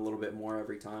down a little bit more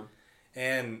every time.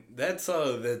 And that's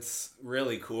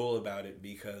really cool about it,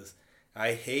 because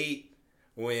I hate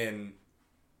when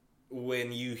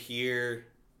you hear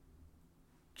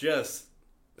just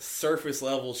surface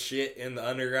level shit in the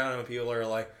underground and people are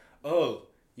like, "Oh,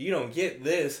 you don't get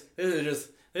this. This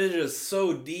is just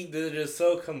so deep. This is just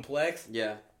so complex."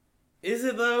 Yeah. Is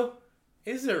it though?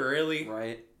 Is it really?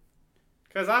 Right.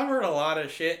 Because I've heard a lot of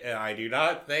shit, and I do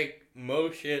not think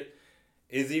most shit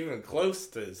is even close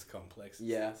to as complex as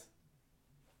Yeah. this.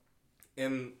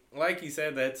 And like you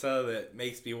said, that's that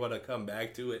makes me want to come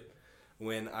back to it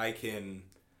when I can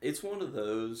It's one of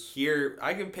those.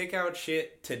 I can pick out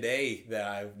shit today that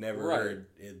I've never Right. heard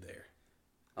in there.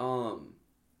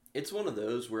 It's one of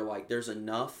those where, like, there's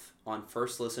enough on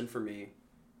first listen for me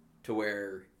to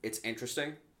where it's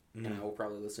interesting, and I will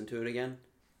probably listen to it again.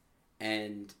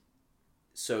 And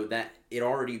so that it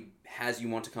already has you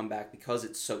want to come back because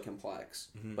it's so complex,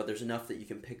 but there's enough that you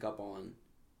can pick up on.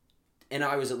 And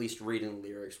I was at least reading the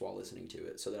lyrics while listening to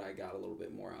it so that I got a little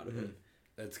bit more out of it.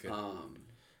 That's good.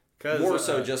 More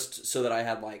so just so that I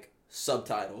had, like,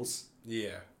 subtitles,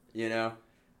 Yeah.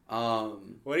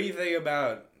 What do you think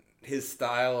about his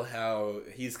style, how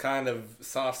he's kind of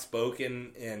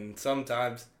soft-spoken, and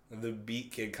sometimes the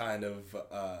beat can kind of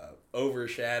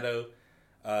overshadow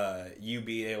you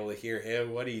being able to hear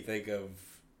him? What do you think of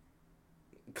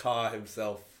Ka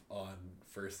himself on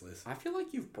first listen? I feel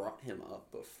like you've brought him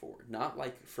up before. Not,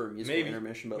 like, for musical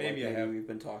intermission, but maybe maybe we've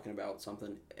been talking about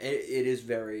something. It is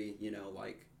very,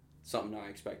 like, something I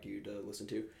expect you to listen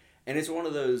to. And it's one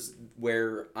of those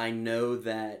where I know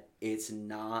that it's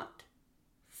not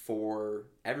for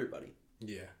everybody.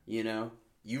 Yeah.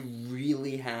 You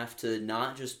really have to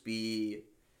not just be...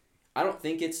 I don't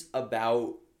think it's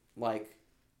about, like,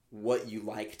 what you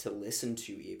like to listen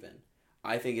to even.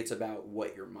 I think it's about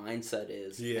what your mindset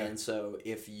is. Yeah. And so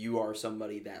if you are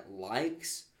somebody that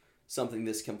likes something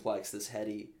this complex, this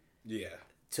heady, Yeah.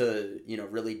 to,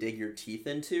 really dig your teeth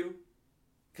into...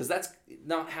 Because that's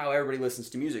not how everybody listens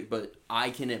to music, but I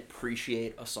can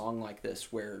appreciate a song like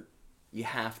this where you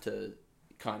have to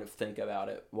kind of think about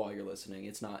it while you're listening.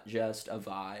 It's not just a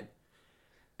vibe.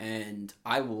 And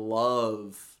I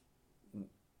love,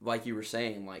 like you were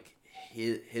saying, like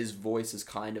his voice is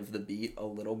kind of the beat a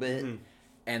little bit.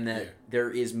 And that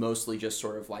there is mostly just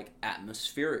sort of like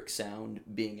atmospheric sound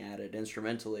being added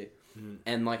instrumentally.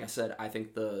 And like I said, I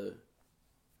think the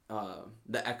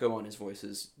echo on his voice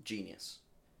is genius.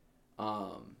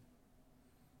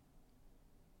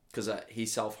 Because he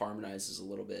self-harmonizes a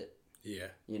little bit. Yeah.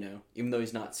 Even though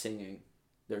he's not singing,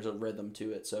 there's a rhythm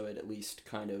to it, so it at least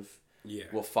kind of Yeah.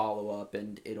 will follow up,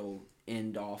 and it'll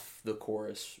end off the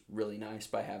chorus really nice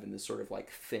by having this sort of like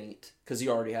faint, because he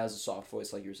already has a soft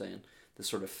voice, like you're saying, this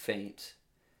sort of faint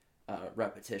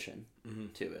repetition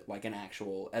to it, like an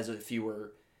actual, as if you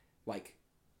were like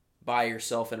by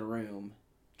yourself in a room,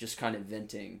 just kind of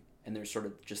venting. And there's sort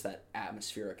of just that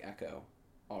atmospheric echo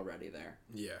already there.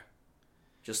 Yeah.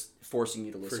 Just forcing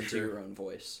you to listen sure. to your own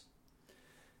voice.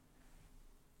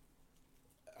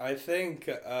 I think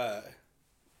this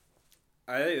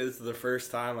is the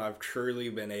first time I've truly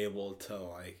been able to,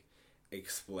 like,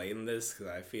 explain this,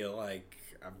 because I feel like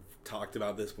I've talked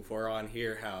about this before on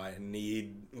here, how I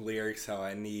need lyrics, how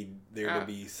I need there to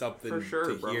be something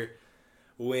to hear.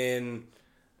 When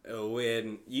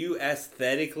you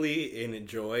aesthetically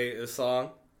enjoy a song,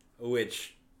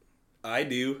 which I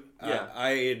do,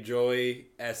 I enjoy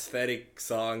aesthetic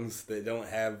songs that don't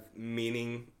have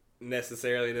meaning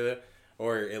necessarily to it,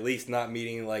 or at least not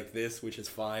meaning like this, which is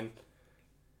fine.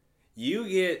 You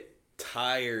get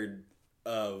tired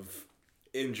of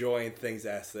enjoying things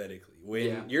aesthetically.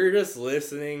 When you're just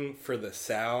listening for the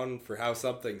sound, for how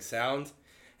something sounds,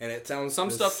 and it sounds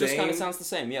Some stuff just kind of sounds the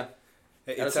same, yeah.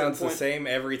 It sounds the same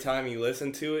every time you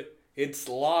listen to it. It's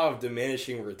law of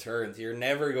diminishing returns. You're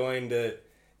never going to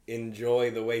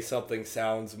enjoy the way something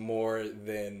sounds more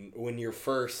than when you're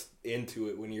first into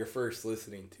it, when you're first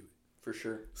listening to it. For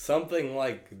sure. Something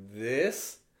like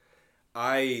this,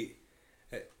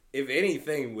 if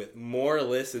anything, with more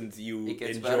listens, you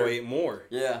enjoy it more.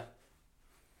 Yeah.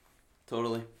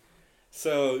 Totally.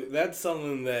 So that's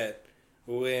something that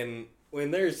when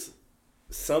there's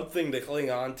something to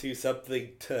cling on to, something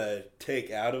to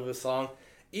take out of a song,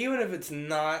 even if it's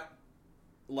not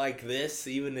like this,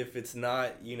 even if it's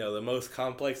not, the most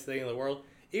complex thing in the world,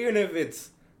 even if it's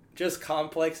just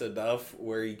complex enough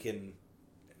where you can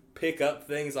pick up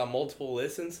things on multiple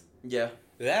listens, Yeah.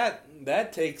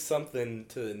 that takes something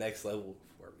to the next level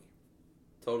for me.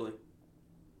 Totally.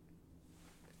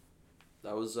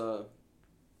 That was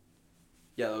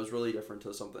that was really different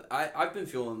to something. I've been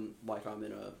feeling like I'm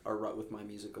in a rut with my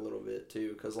music a little bit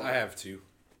too, because I have too.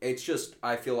 It's just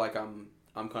I feel like I'm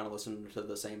kind of listening to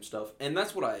the same stuff, and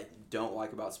that's what I don't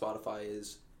like about Spotify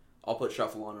is I'll put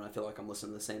shuffle on and I feel like I'm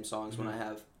listening to the same songs when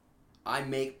I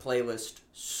make playlists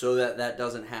so that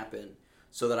doesn't happen,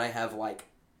 so that I have like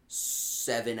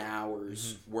 7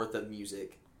 hours worth of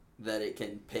music that it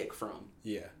can pick from.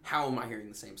 Yeah. How am I hearing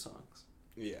the same songs?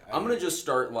 Yeah. I'm going to just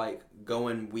start like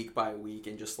going week by week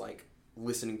and just like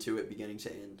listening to it beginning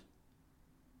to end.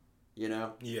 You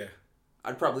know? Yeah.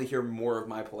 I'd probably hear more of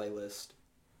my playlist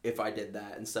if I did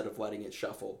that instead of letting it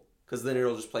shuffle. Because then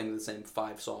it'll just play me the same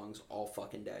 5 songs all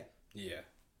fucking day. Yeah.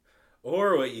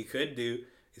 Or what you could do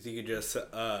is you could just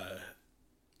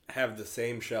have the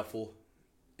same shuffle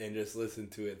and just listen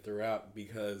to it throughout,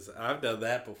 because I've done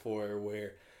that before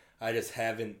where I just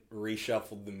haven't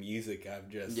reshuffled the music. I've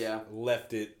just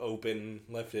left it open,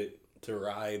 left it to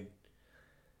ride.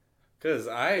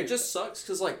 It just sucks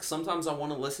because like sometimes I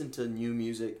want to listen to new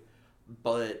music,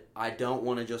 but I don't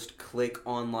want to just click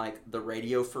on like the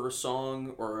radio for a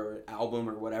song or an album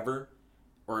or whatever,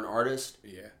 or an artist.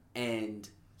 Yeah. And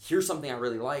hear something I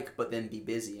really like, but then be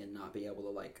busy and not be able to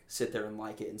like sit there and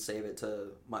like it and save it to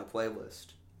my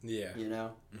playlist. Yeah. You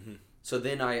know? Mm-hmm. So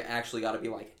then I actually got to be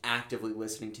like actively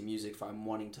listening to music if I'm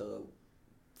wanting to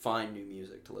find new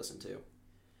music to listen to.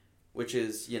 Which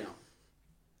is,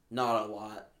 not a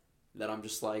lot that I'm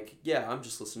just like, I'm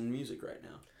just listening to music right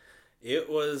now. It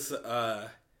was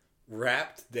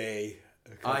Wrapped Day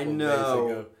a couple days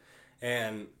ago.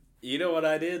 And you know what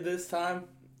I did this time?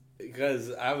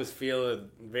 Because I was feeling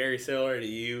very similar to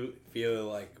you, feeling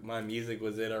like my music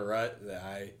was in a rut, that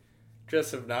I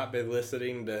just have not been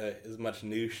listening to as much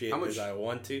new shit as I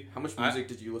want to. How much music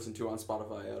did you listen to on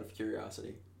Spotify out of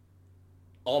curiosity?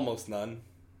 Almost none.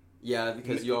 Yeah,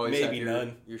 because you always maybe have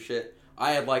none. Your shit.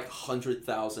 I had like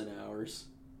 100,000 hours.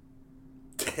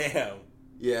 Damn.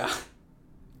 Yeah.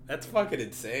 That's fucking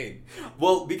insane.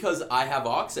 Well, because I have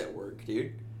aux at work,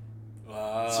 dude.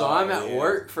 So I'm at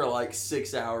work for like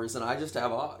 6 hours and I just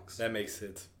have aux. That makes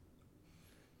sense.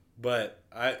 But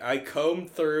I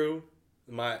combed through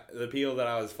the people that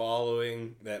I was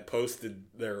following that posted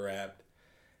their Wrapped,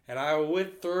 and I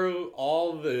went through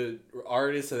all the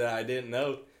artists that I didn't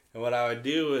know, and what I would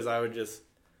do is I would just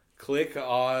click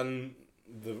on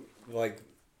the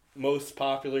most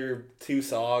popular 2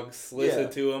 songs, listen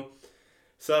to them.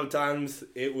 Sometimes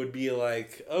it would be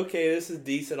like, okay, this is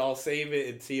decent, I'll save it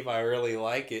and see if I really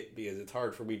like it, because it's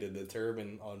hard for me to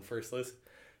determine on first listen.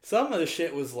 Some of the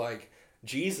shit was like,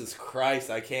 Jesus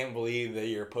Christ, I can't believe that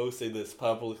you're posting this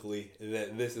publicly,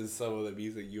 that this is some of the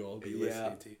music you all be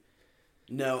listening to.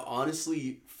 No,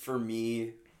 honestly, for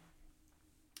me,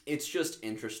 it's just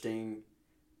interesting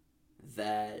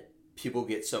that people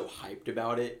get so hyped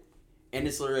about it, and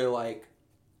it's literally like,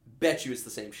 bet you it's the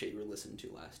same shit you were listening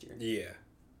to last year. Yeah.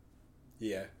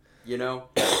 Yeah. You know?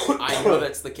 I know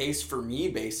that's the case for me,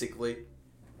 basically.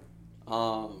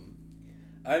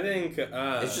 I think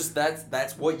it's just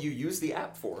that's what you use the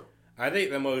app for. I think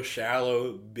the most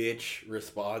shallow bitch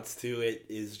response to it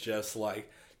is just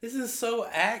like, this is so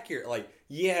accurate. Like,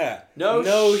 no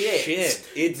shit.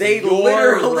 It's they your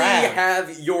literally rap.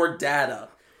 have your data.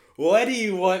 What do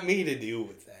you want me to do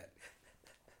with that?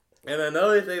 And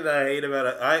another thing that I hate about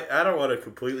it, I don't want to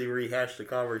completely rehash the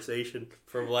conversation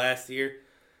from last year,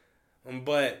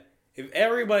 but if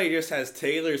everybody just has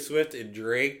Taylor Swift and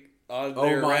Drake on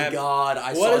their Oh my rap,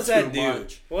 god, what does that do?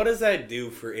 much. What does that do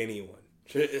for anyone?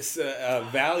 It's a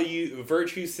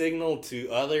virtue signal to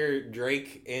other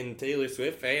Drake and Taylor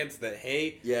Swift fans that,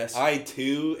 hey, yes, I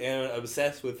too am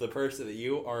obsessed with the person that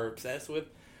you are obsessed with.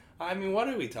 I mean, what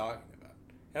are we talking about?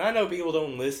 And I know people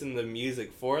don't listen to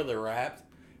music for the rap,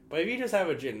 but if you just have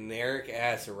a generic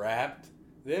ass rap,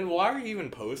 then why are you even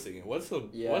posting it? What's the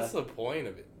point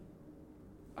of it?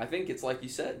 I think it's like you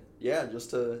said. Yeah,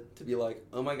 just to be like,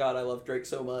 oh my god, I love Drake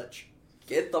so much.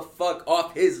 Get the fuck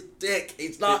off his dick.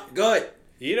 He's not good.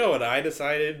 You know what I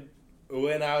decided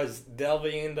when I was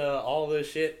delving into all this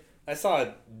shit? I saw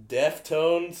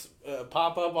Deftones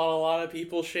pop up on a lot of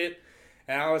people's shit,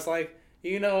 and I was like,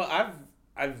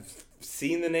 I've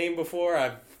seen the name before.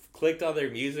 I've clicked on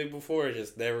their music before. It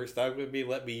just never stuck with me.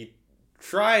 Let me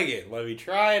try again. Let me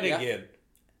try it again.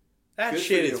 That Good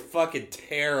shit for you. is fucking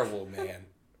terrible, man.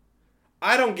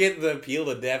 I don't get the appeal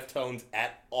to Deftones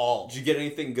at all. Did you get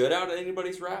anything good out of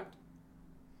anybody's rap?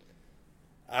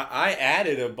 I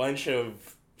added a bunch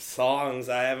of songs.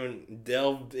 I haven't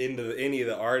delved into any of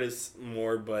the artists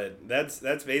more, but that's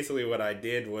basically what I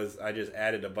did. Was I just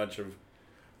added a bunch of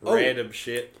random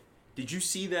shit. Did you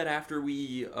see that after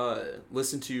we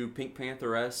listened to Pink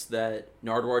Pantheress that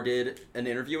Nardwuar did an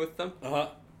interview with them?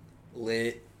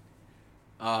 Lit.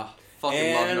 Fucking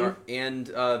love Nardwuar. And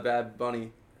Bad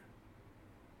Bunny.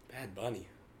 Bad Bunny.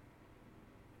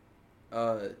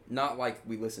 Not like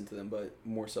we listened to them, but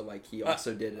more so like he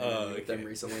also did an interview with them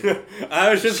recently.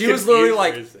 I was just she was literally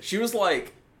like, she was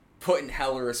like putting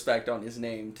hella respect on his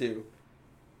name too.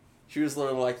 She was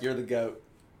literally like, "You're the GOAT."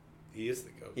 He is the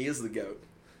GOAT. He is the GOAT.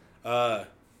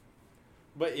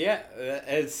 But yeah,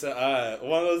 it's one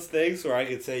of those things where I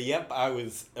could say, yep, I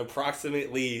was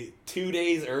approximately 2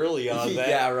 days early on that.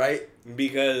 Yeah, right?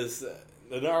 Because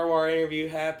the Nardwuar interview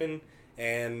happened,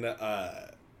 and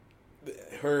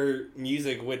her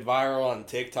music went viral on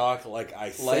TikTok, like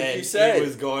you said. It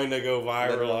was going to go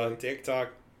viral on TikTok.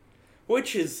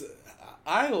 Which is,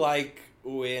 I like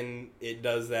when it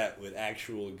does that with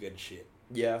actual good shit.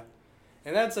 Yeah.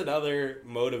 And that's another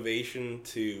motivation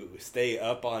to stay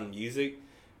up on music,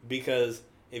 because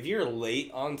if you're late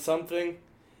on something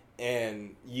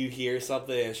and you hear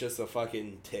something and it's just a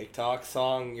fucking TikTok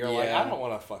song, you're like, I don't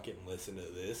want to fucking listen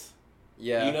to this.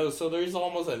 Yeah. You know, so there's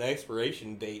almost an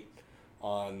expiration date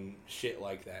on shit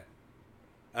like that.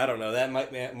 I don't know, that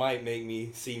might make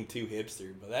me seem too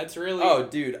hipster, but that's really... Oh,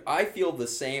 dude, I feel the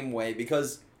same way,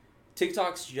 because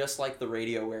TikTok's just like the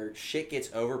radio where shit gets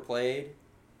overplayed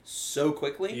so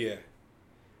quickly. Yeah.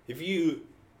 If you...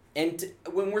 And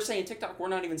when we're saying TikTok, we're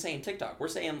not even saying TikTok. We're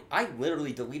saying I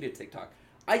literally deleted TikTok.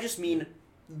 I just mean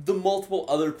the multiple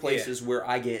other places where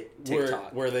I get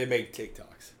TikTok. Where they make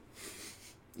TikToks.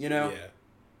 You know?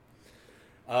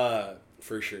 Yeah.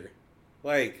 For sure.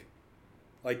 Like,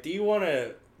 do you want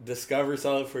to discover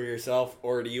something for yourself,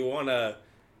 or do you want to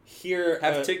hear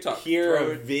a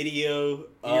video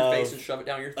in your face and shove it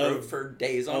down your throat for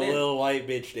days on end? A little white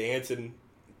bitch dancing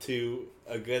to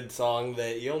a good song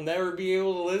that you'll never be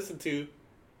able to listen to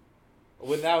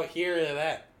without hearing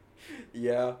that.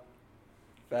 Yeah.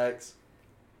 Facts.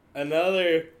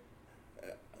 Another...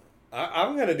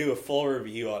 I'm going to do a full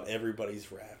review on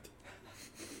Everybody's Wrapped.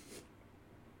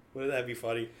 Wouldn't that be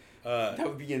funny? That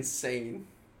would be insane.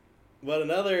 But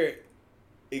another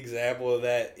example of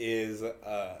that is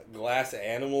Glass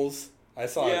Animals. I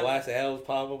saw Glass Animals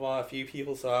pop up on a few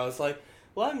people, so I was like,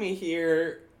 let me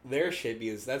hear their shit,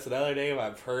 because that's another name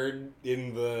I've heard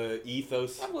in the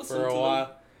ethos for a while.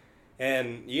 Them.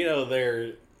 And you know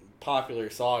their popular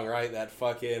song, right? That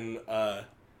fucking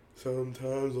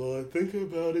sometimes all I think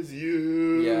about is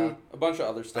you. Yeah, a bunch of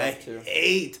other stuff too. I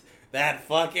hate that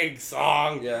fucking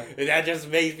song. Yeah. And that just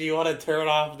makes me want to turn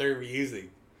off their music.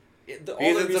 All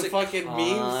their music a fucking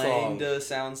meme song. Kinda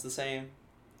sounds the same,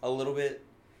 a little bit.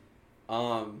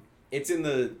 It's in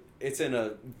a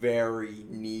very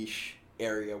niche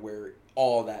area where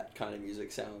all that kind of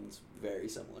music sounds very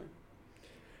similar.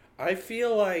 I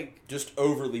feel like just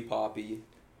overly poppy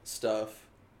stuff.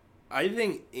 I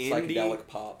think psychedelic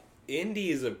pop. Indie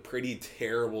is a pretty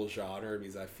terrible genre,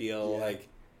 because I feel like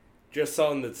just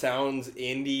something that sounds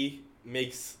indie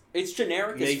makes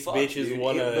generic as fuck, bitches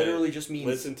want to literally just means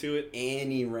listen to it.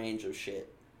 Any range of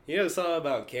shit. You know something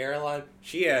about Caroline?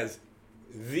 She has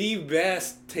the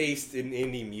best taste in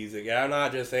indie music. And I'm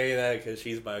not just saying that because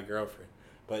she's my girlfriend.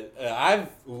 But I've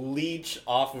leached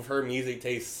off of her music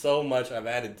taste so much. I've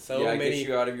added so many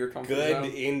you out of your comfort good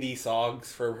zone. Indie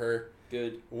songs from her.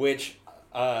 Good. Which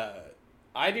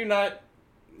I do not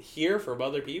hear from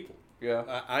other people.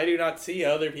 Yeah. I do not see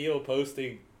other people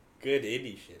posting good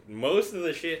indie shit. Most of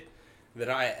the shit that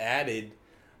I added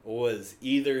was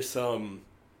either some...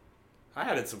 I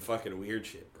added some fucking weird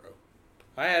shit, bro.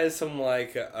 I added some,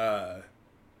 like,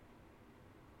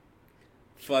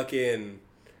 fucking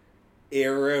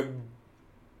Arab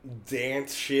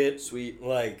dance shit. Sweet.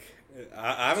 Like,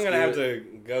 I'm going to have to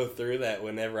go through that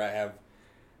whenever I have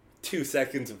 2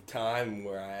 seconds of time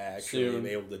where I actually am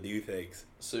able to do things.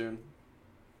 Soon.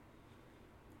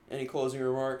 Any closing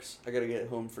remarks? I gotta get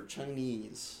home for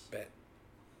Chinese. Bet.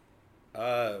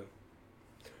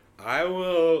 I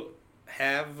will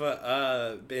have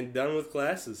been done with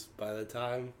classes by the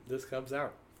time this comes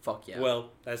out. Fuck yeah.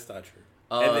 Well, that's not true.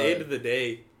 At the end of the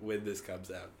day, when this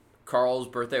comes out. Carl's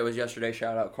birthday was yesterday.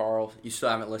 Shout out, Carl. You still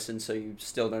haven't listened, so you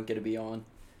still don't get to be on.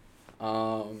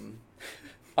 I'm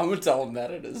gonna tell him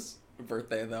that it is a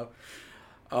birthday, though.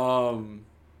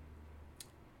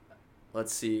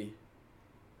 Let's see.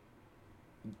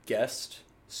 Guest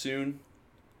soon.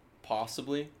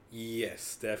 Possibly.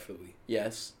 Yes, definitely.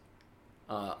 Yes.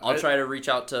 I'll try to reach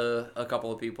out to a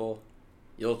couple of people.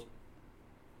 You'll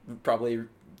probably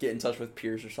get in touch with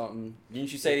Pierce or something.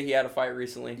 Didn't you say that he had a fight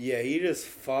recently? Yeah, he just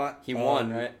fought. He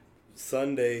won, right?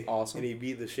 Sunday. Awesome. And he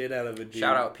beat the shit out of a dude.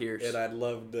 Shout out Pierce. And I'd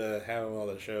love to have him on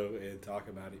the show and talk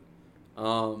about it.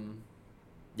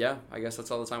 Yeah, I guess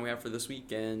that's all the time we have for this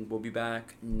week, and we'll be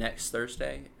back next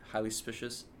Thursday. Highly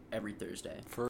Suspicious every Thursday.